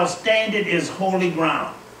whereon thou standest is holy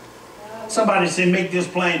ground. Somebody say, make this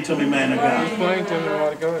plain to me, man of God. Explain to me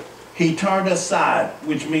what to go. He turned aside,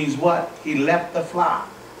 which means what? He left the flock.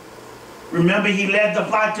 Remember, he led the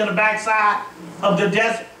flock to the backside of the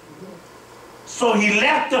desert? So he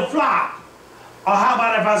left the flock. Or how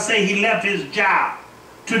about if I say he left his job?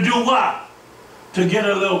 To do what? To get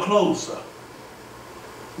a little closer.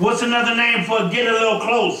 What's another name for get a little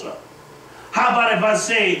closer? How about if I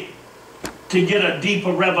say to get a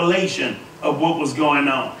deeper revelation of what was going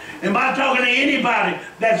on? Am I talking to anybody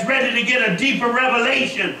that's ready to get a deeper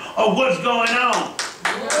revelation of what's going on?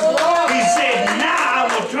 He said, now I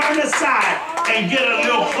will turn aside and get a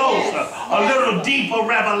little closer, a little deeper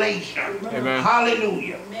revelation. Amen.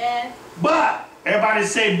 Hallelujah. Amen. But, everybody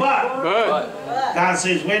say but. But God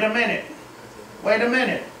says, wait a minute. Wait a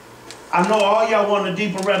minute. I know all y'all want a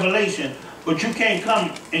deeper revelation, but you can't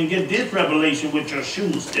come and get this revelation with your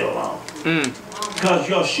shoes still on. Because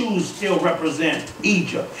your shoes still represent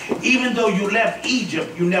Egypt. Even though you left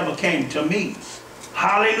Egypt, you never came to me.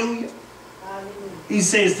 Hallelujah. He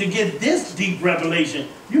says to get this deep revelation,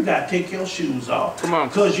 you got to take your shoes off. Come on.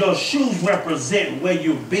 Because your shoes represent where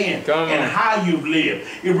you've been and how you've lived.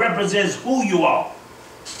 It represents who you are.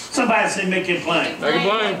 Somebody say, make it plain. make it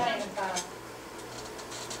plain.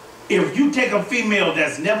 If you take a female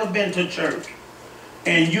that's never been to church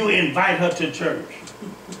and you invite her to church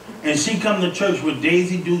and she come to church with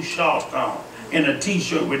Daisy Duke shorts on and a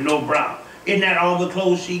t-shirt with no bra, isn't that all the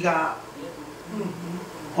clothes she got?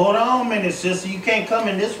 Hold on a minute, sister. You can't come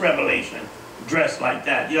in this revelation dressed like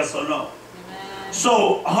that. Yes or no? Amen.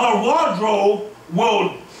 So her wardrobe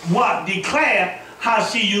will what? Declare how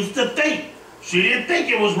she used to think. She didn't think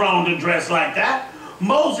it was wrong to dress like that.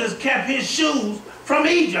 Moses kept his shoes from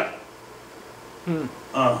Egypt.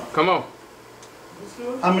 Come on.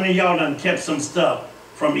 How many of y'all done kept some stuff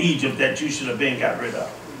from Egypt that you should have been got rid of?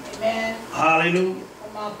 Amen. Hallelujah.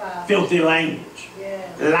 Come on, Father. Filthy language. Yeah.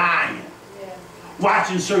 Lying. Yeah.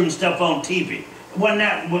 Watching certain stuff on TV. Wasn't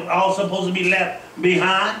that all supposed to be left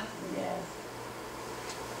behind? Yes.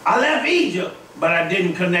 I left Egypt, but I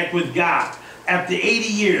didn't connect with God. After 80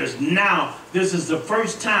 years, now this is the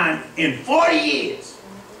first time in 40 years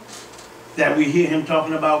that we hear him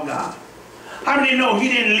talking about God. How many know he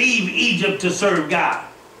didn't leave Egypt to serve God?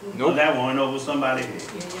 Nope. Oh, that went over somebody's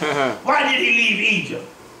head. Why did he leave Egypt?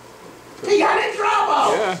 He got in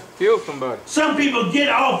trouble. Yeah, kill somebody. Some people get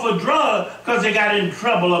off a drug because they got in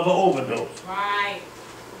trouble of an overdose. Right.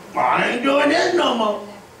 Well, I ain't doing this no more.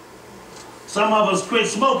 Some of us quit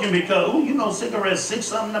smoking because, oh, you know, cigarettes, 6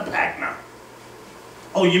 something a pack now.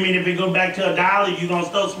 Oh, you mean if it goes back to $1, you're going to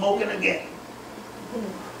start smoking again?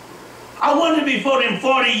 I wonder before them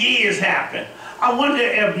 40 years happened, I wonder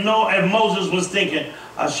if Moses was thinking,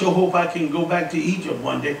 I sure hope I can go back to Egypt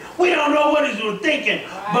one day. We don't know what he was thinking,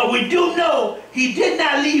 but we do know he did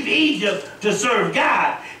not leave Egypt to serve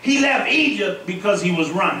God. He left Egypt because he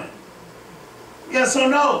was running. Yes or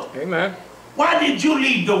no? Amen. Why did you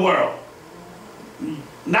leave the world?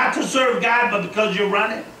 Not to serve God, but because you're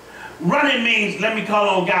running? Running means let me call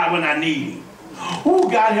on God when I need him. Oh,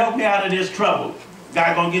 God, help me out of this trouble.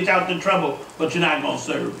 God gonna get you out the trouble, but you're not gonna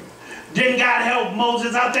serve him. Didn't God help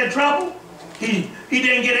Moses out that trouble? He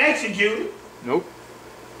didn't get executed. Nope.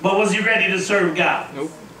 But was he ready to serve God?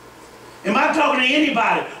 Nope. Am I talking to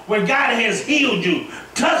anybody where God has healed you,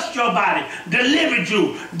 touched your body, delivered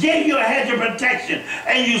you, gave you a hedge of protection,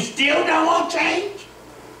 and you still don't want change?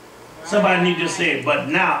 Somebody need to say, but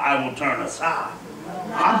now I will turn aside.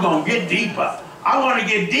 I'm going to get deeper. I want to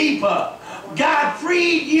get deeper. God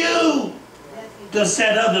freed you to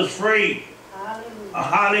set others free.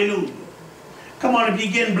 Hallelujah. Come on, if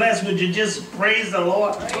you're getting blessed, would you just praise the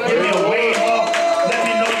Lord? Give me a wave up. Let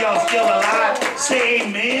me know y'all still alive. Say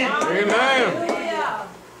amen. Amen.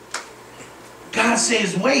 God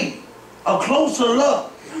says, wait, a closer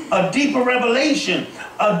look, a deeper revelation,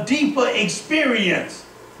 a deeper experience.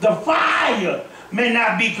 The fire may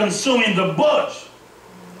not be consuming the bush,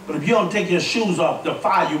 but if you don't take your shoes off, the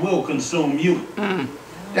fire will consume you.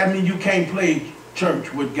 That means you can't play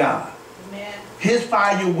church with God. Amen. His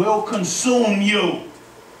fire will consume you,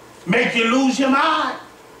 make you lose your mind.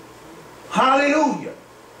 Hallelujah.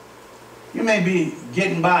 You may be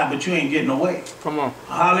getting by, but you ain't getting away. Come on.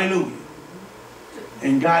 Hallelujah.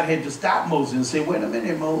 And God had to stop Moses and say, wait a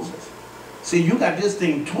minute, Moses. See, you got this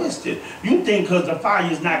thing twisted. You think because the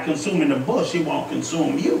fire is not consuming the bush, it won't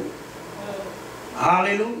consume you.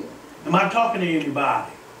 Hallelujah. Am I talking to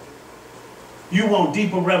anybody? You want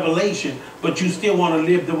deeper revelation, but you still want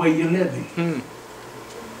to live the way you're living.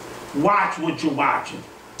 Watch what you're watching.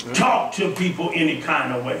 Talk to people any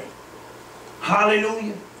kind of way.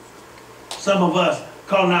 Hallelujah. Some of us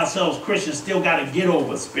calling ourselves Christians still got a get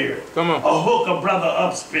over spirit. Come on. A hook a brother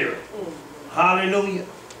up spirit. Hallelujah.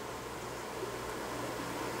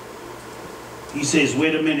 He says,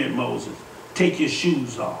 wait a minute, Moses. Take your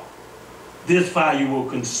shoes off. This fire will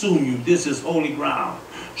consume you. This is holy ground.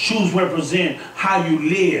 Shoes represent how you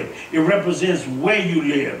live. It represents where you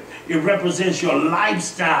live. It represents your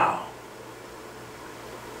lifestyle.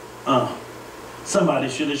 Somebody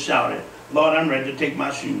should have shouted, Lord, I'm ready to take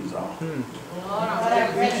my shoes off.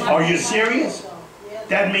 Are you serious?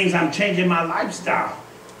 That means I'm changing my lifestyle.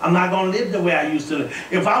 I'm not going to live the way I used to live.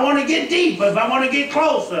 If I want to get deeper, if I want to get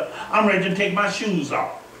closer, I'm ready to take my shoes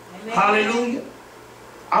off. Amen. Hallelujah.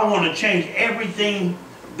 I want to change everything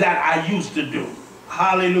that I used to do.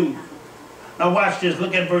 Hallelujah. Now watch this.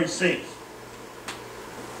 Look at verse 6.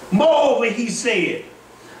 Moreover, he said,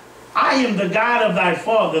 I am the God of thy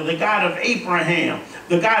father, the God of Abraham,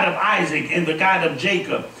 the God of Isaac, and the God of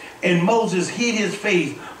Jacob. And Moses hid his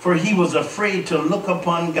face, for he was afraid to look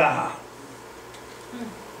upon God.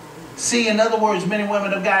 See, in other words, men and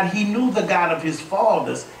women of God, he knew the God of his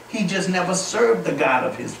fathers. He just never served the God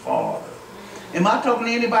of his father. Am I talking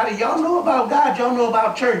to anybody? Y'all know about God, y'all know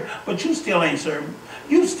about church, but you still ain't serving.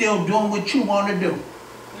 You still doing what you want to do.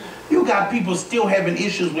 You got people still having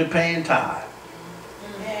issues with paying tithe.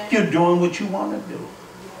 You're doing what you want to do.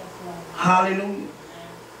 Hallelujah.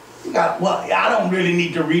 You got, well, I don't really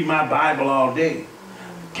need to read my Bible all day.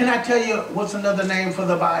 Can I tell you what's another name for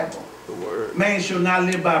the Bible? The word. Man shall not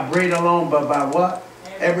live by bread alone, but by what?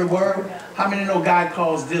 Every word. How many know God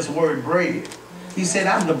calls this word bread? He said,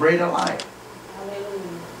 I'm the bread of life.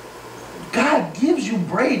 God gives you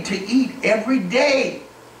bread to eat every day.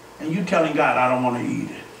 And you telling God, I don't want to eat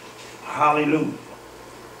it. Hallelujah.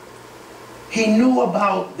 He knew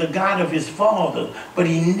about the God of his father, but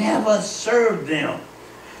he never served them.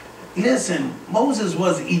 Listen, Moses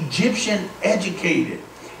was Egyptian educated,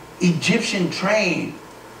 Egyptian trained,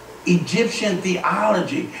 Egyptian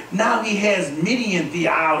theology. Now he has Midian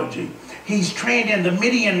theology. He's trained in the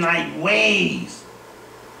Midianite ways.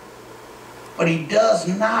 But he does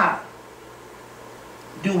not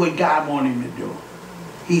do what God wanted him to do.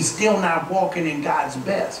 He's still not walking in God's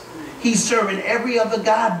best. He's serving every other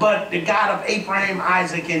God but the God of Abraham,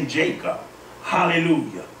 Isaac, and Jacob.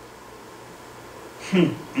 Hallelujah.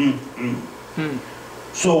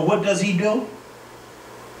 So what does he do?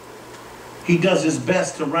 He does his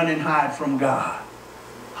best to run and hide from God.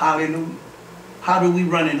 Hallelujah. How do we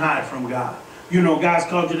run and hide from God? You know, God's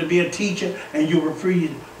called you to be a teacher and you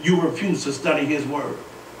refuse to study his word.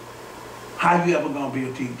 How you ever going to be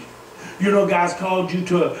a teacher? You know, God's called you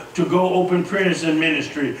to go open prison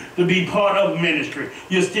ministry, to be part of ministry.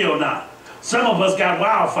 You're still not. Some of us got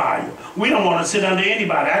wildfire. We don't want to sit under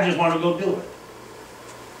anybody. I just want to go do it.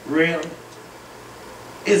 Really?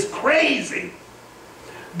 It's crazy.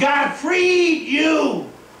 God freed you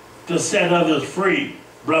to set others free,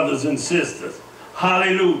 brothers and sisters.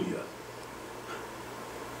 Hallelujah.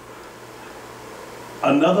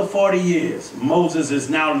 Another 40 years, Moses is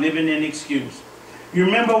now living in excuse. You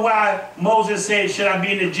remember why Moses said, should I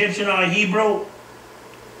be an Egyptian or a Hebrew?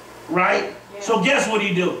 Right? Yeah. So guess what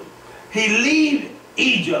he do? He leave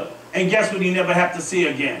Egypt, and guess what he never have to see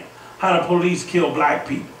again? How the police kill black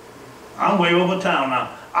people. I'm way over town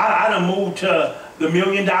now. I done moved to the $1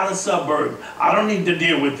 million suburb. I don't need to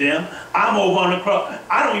deal with them. I'm over on the cross.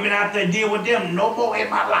 I don't even have to deal with them no more in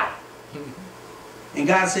my life. And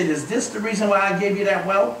God said, is this the reason why I gave you that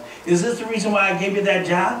wealth? Is this the reason why I gave you that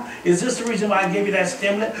job? Is this the reason why I gave you that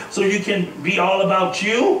stimulant? So you can be all about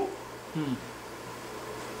you?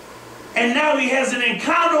 And now he has an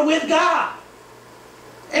encounter with God.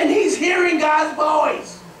 And he's hearing God's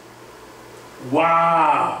voice.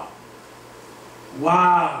 Wow.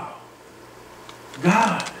 Wow.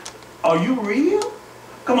 God, are you real?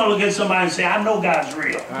 Come on, look at somebody and say, I know God's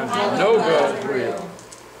real. I know God's real.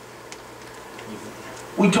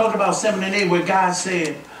 We talked about 7 and 8 where God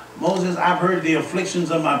said, Moses, I've heard the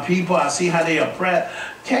afflictions of my people. I see how they oppress.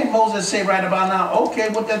 Can't Moses say right about now, okay,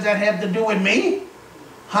 what does that have to do with me?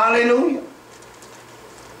 Hallelujah.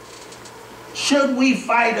 Should we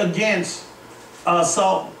fight against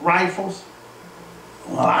assault rifles?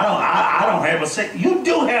 Well, I don't have a say. You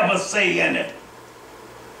do have a say in it.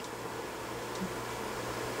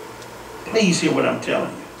 Please hear what I'm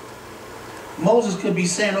telling you. Moses could be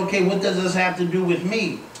saying, okay, what does this have to do with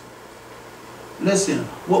me? Listen,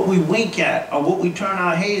 what we wink at or what we turn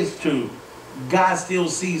our heads to, God still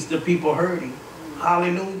sees the people hurting.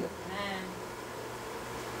 Hallelujah.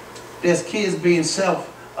 There's kids being sex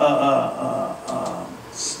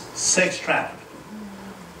trafficked,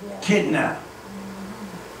 kidnapped.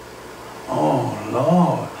 Oh,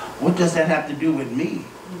 Lord, what does that have to do with me?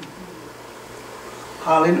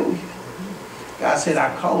 Hallelujah. God said,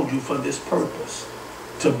 I called you for this purpose,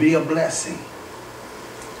 to be a blessing.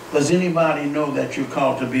 Does anybody know that you're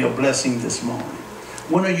called to be a blessing this morning?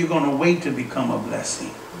 When are you going to wait to become a blessing?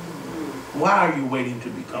 Why are you waiting to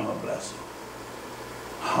become a blessing?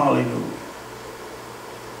 Hallelujah.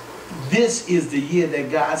 This is the year that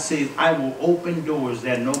God says, I will open doors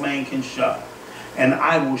that no man can shut, and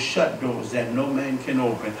I will shut doors that no man can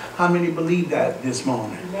open. How many believe that this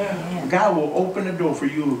morning? Amen. God will open the door for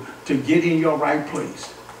you to get in your right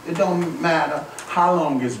place. It don't matter how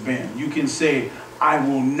long it's been. You can say, I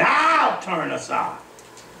will now turn aside.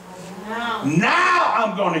 Now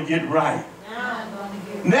I'm going to get right.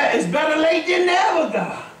 Now it's better late than never,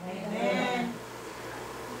 God. Amen.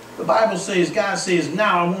 The Bible says, God says,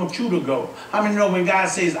 now I want you to go. How many know when God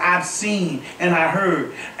says, I've seen and I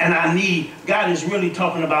heard and I need, God is really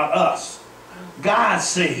talking about us. God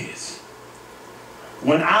says,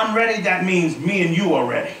 when I'm ready, that means me and you are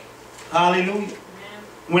ready. Hallelujah. Amen.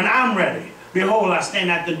 When I'm ready, behold, I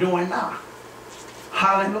stand at the door and knock.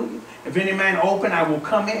 Hallelujah. If any man open, I will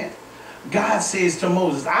come in. God says to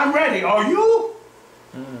Moses, I'm ready. Are you?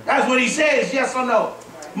 That's what he says, yes or no?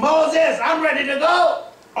 Right. Moses, I'm ready to go.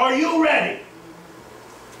 Are you ready?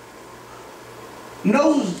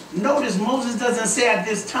 Notice Moses doesn't say at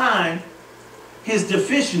this time his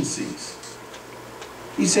deficiencies.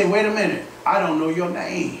 He said, wait a minute, I don't know your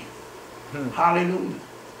name. Hallelujah.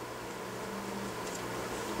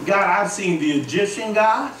 God, I've seen the Egyptian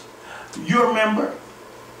gods. You remember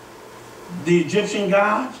the Egyptian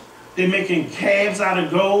gods? They're making calves out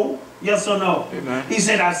of gold. Yes or no? Amen. He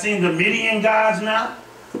said, I've seen the Midian gods now.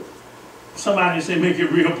 Somebody said, make it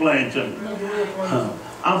real plain to me.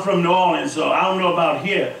 I'm from New Orleans, so I don't know about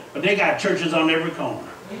here, but they got churches on every corner.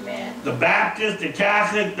 Amen. The Baptist, the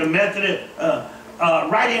Catholic, the Methodist.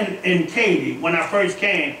 Right in Katy, when I first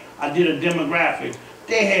came, I did a demographic.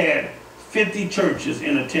 They had 50 churches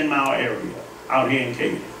in a 10-mile area out here in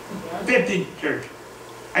Katy. 50 churches.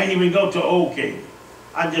 I didn't even go to Old Katy.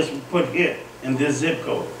 I just put here in this zip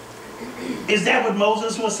code. Is that what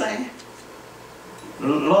Moses was saying?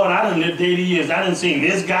 Lord, I done lived 80 years. I done seen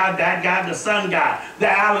this God, that God, the sun God, the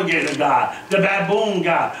alligator God, the baboon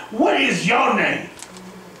God. What is your name?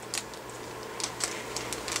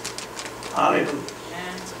 Hallelujah.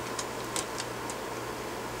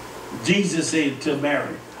 Jesus said to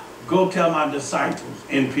Mary, go tell my disciples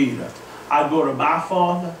and Peter, I go to my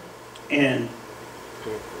Father and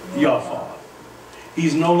your Father.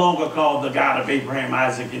 He's no longer called the God of Abraham,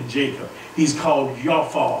 Isaac, and Jacob. He's called your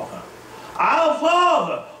Father. Our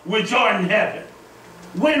Father, which art in heaven.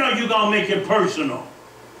 When are you going to make it personal?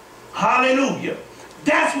 Hallelujah.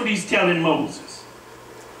 That's what he's telling Moses.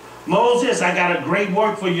 Moses, I got a great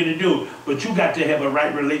work for you to do, but you got to have a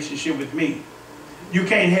right relationship with me. You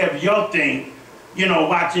can't have your thing, you know,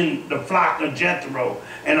 watching the flock of Jethro,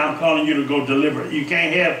 and I'm calling you to go deliver it. You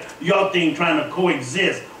can't have your thing trying to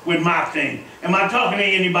coexist with my thing. Am I talking to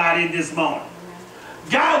anybody this morning?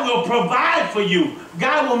 God will provide for you.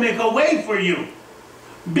 God will make a way for you.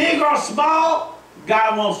 Big or small,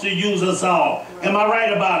 God wants to use us all. Am I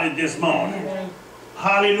right about it this morning?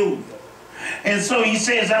 Hallelujah. And so he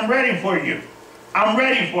says, I'm ready for you. I'm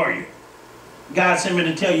ready for you. God sent me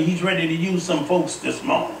to tell you he's ready to use some folks this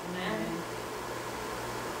morning.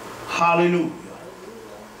 Hallelujah.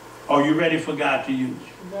 Are you ready for God to use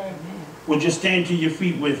you? Would you stand to your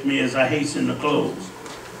feet with me as I hasten to close?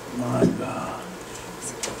 My God.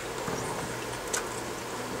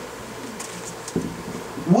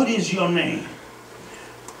 What is your name?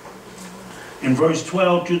 In verse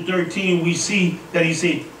 12 to 13, we see that he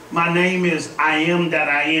said, my name is I am that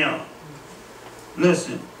I am.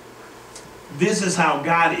 Listen, this is how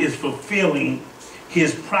God is fulfilling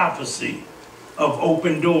his prophecy of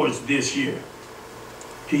open doors this year.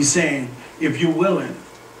 He's saying, if you're willing,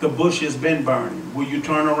 the bush has been burning. Will you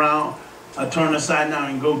turn around, turn aside now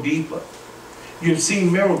and go deeper? You've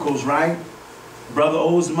seen miracles, right? Brother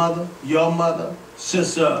O's mother, your mother,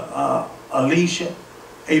 Sister Alicia,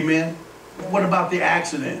 amen. What about the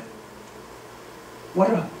accident?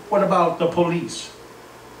 What about the police?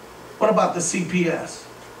 What about the CPS?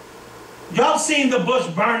 Y'all seen the bush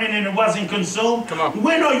burning and it wasn't consumed? Come on.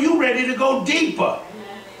 When are you ready to go deeper?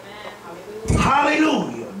 Amen.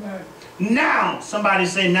 Hallelujah. Now, somebody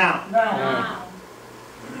say now. Now.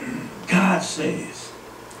 God says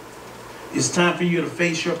it's time for you to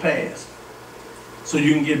face your past so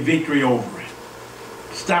you can get victory over it.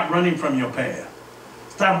 Stop running from your past.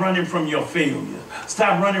 Stop running from your failures.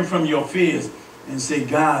 Stop running from your fears and say,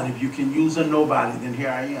 God, if you can use a nobody, then here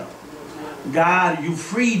I am. God, you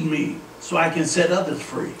freed me so I can set others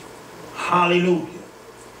free. Hallelujah.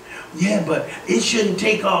 Yeah, but it shouldn't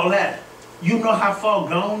take all that. You know how far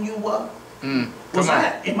gone you were? Am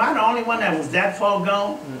I the only one that was that far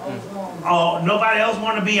gone? Oh, nobody else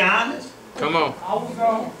want to be honest? Come on. I was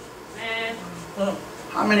gone. Man.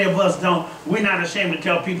 How many of us don't? We're not ashamed to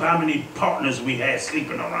tell people how many partners we had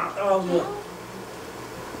sleeping around.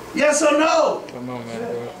 Yes or no? Come on,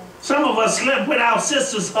 man. Some of us slept with our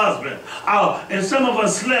sister's husband. And some of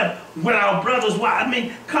us slept with our brother's wife. I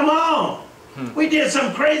mean, come on. We did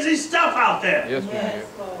some crazy stuff out there. Yes, we Yes,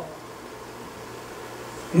 did. Lord.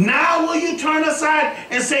 Now will you turn aside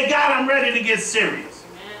and say, God, I'm ready to get serious.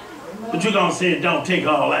 But you're going to say, don't take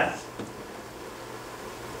all that.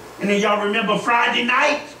 And then y'all remember Friday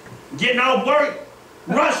night, getting off work,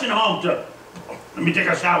 rushing home to, let me take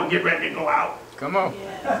a shower, get ready to go out. Come on.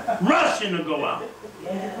 Rushing to go out.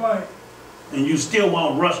 Right. And you still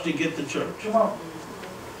won't rush to get to church. Come on.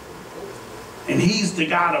 And he's the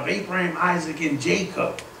God of Abraham, Isaac, and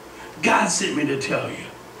Jacob. God sent me to tell you.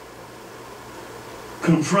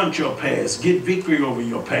 Confront your past. Get victory over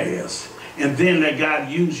your past. And then let God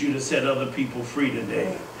use you to set other people free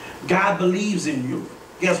today. God believes in you.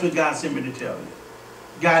 Guess what God sent me to tell you?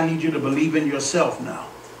 God needs you to believe in yourself now.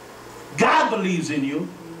 God believes in you.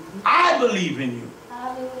 I believe in you.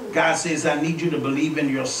 God says, I need you to believe in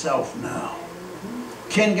yourself now.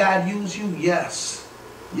 Can God use you? Yes.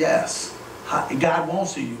 Yes. God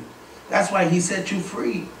wants to use you. That's why he set you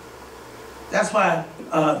free. That's why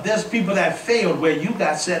there's people that failed where you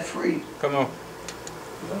got set free. Come on.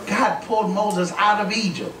 God pulled Moses out of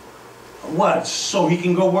Egypt. What? So he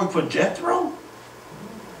can go work for Jethro?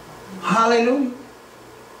 Hallelujah.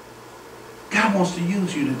 God wants to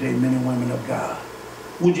use you today, men and women of God.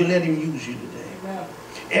 Would you let him use you today? Amen.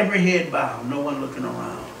 Every head bowed, no one looking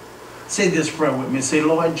around. Say this prayer with me. Say,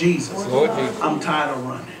 Lord Jesus, Lord Jesus, I'm tired of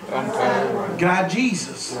running. I'm tired of running. God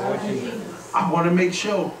Jesus, Lord Jesus, I want to make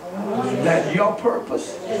sure that your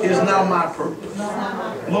purpose is now my purpose.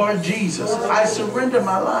 Lord Jesus, I surrender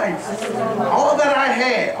my life. All that I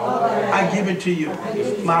have, I give it to you.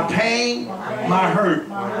 My pain, my hurt,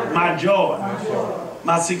 my joy.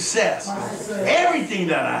 my success, everything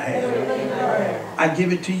that I have, I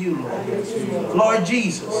give it to you, Lord. Lord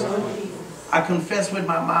Jesus, I confess with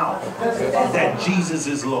my mouth that Jesus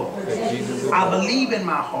is Lord. I believe in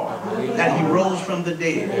my heart that he rose from the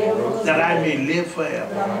dead, that I may live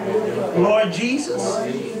forever. Lord Jesus,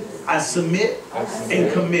 I submit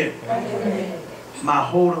and commit my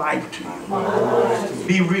whole life to you.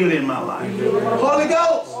 Be real in my life. Holy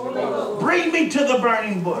Ghost, bring me to the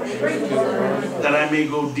burning bush, that I may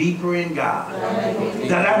go deeper in God,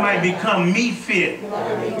 that I might become meat fit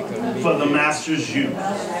for the Master's use.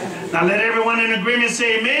 Now let everyone in agreement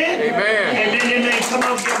say amen. Amen. Amen, amen. Come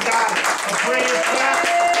on, give God a praise clap.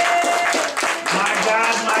 My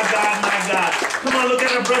God, my God, my God. Come on, look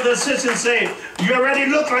at our brother and sister and say, you already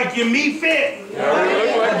look like you're meat fit for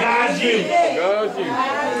God's use.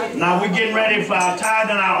 Now we're getting ready for our tithe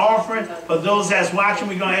and our offering. For those that's watching,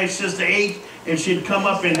 we're going to ask Sister H if she'd come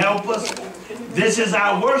up and help us. This is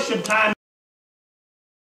our worship time.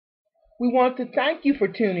 We want to thank you for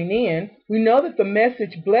tuning in. We know that the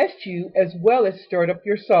message blessed you as well as stirred up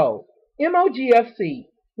your soul. MOGFC,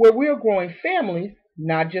 where we're growing families,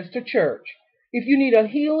 not just a church. If you need a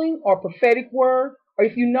healing or prophetic word, or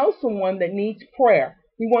if you know someone that needs prayer,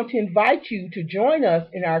 we want to invite you to join us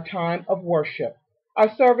in our time of worship.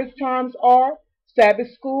 Our service times are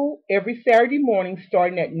Sabbath school every Saturday morning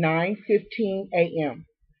starting at 9:15 a.m.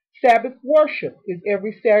 Sabbath worship is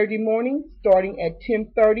every Saturday morning starting at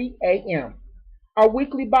 10:30 a.m. Our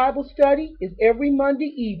weekly Bible study is every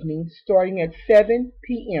Monday evening starting at 7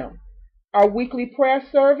 p.m. Our weekly prayer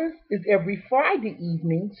service is every Friday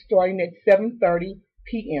evening starting at 7:30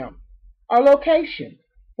 p.m. Our location,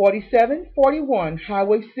 4741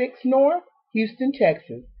 Highway 6 North, Houston,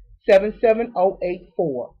 Texas,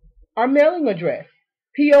 77084. Our mailing address,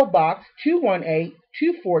 P.O. Box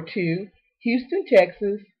 218242, Houston,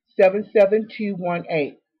 Texas,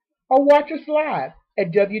 77218. Or watch us live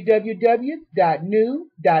at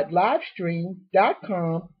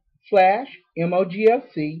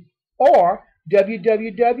www.new.livestream.com/MOGFC or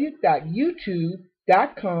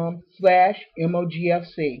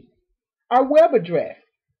www.youtube.com/MOGFC. Our web address,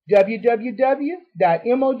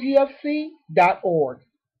 www.mogfc.org.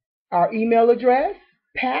 Our email address,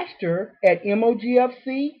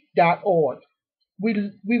 pastor@mogfc.org.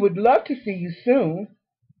 We would love to see you soon.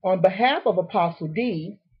 On behalf of Apostle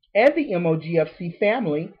D and the MOGFC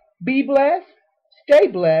family, be blessed, stay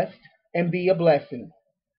blessed, and be a blessing.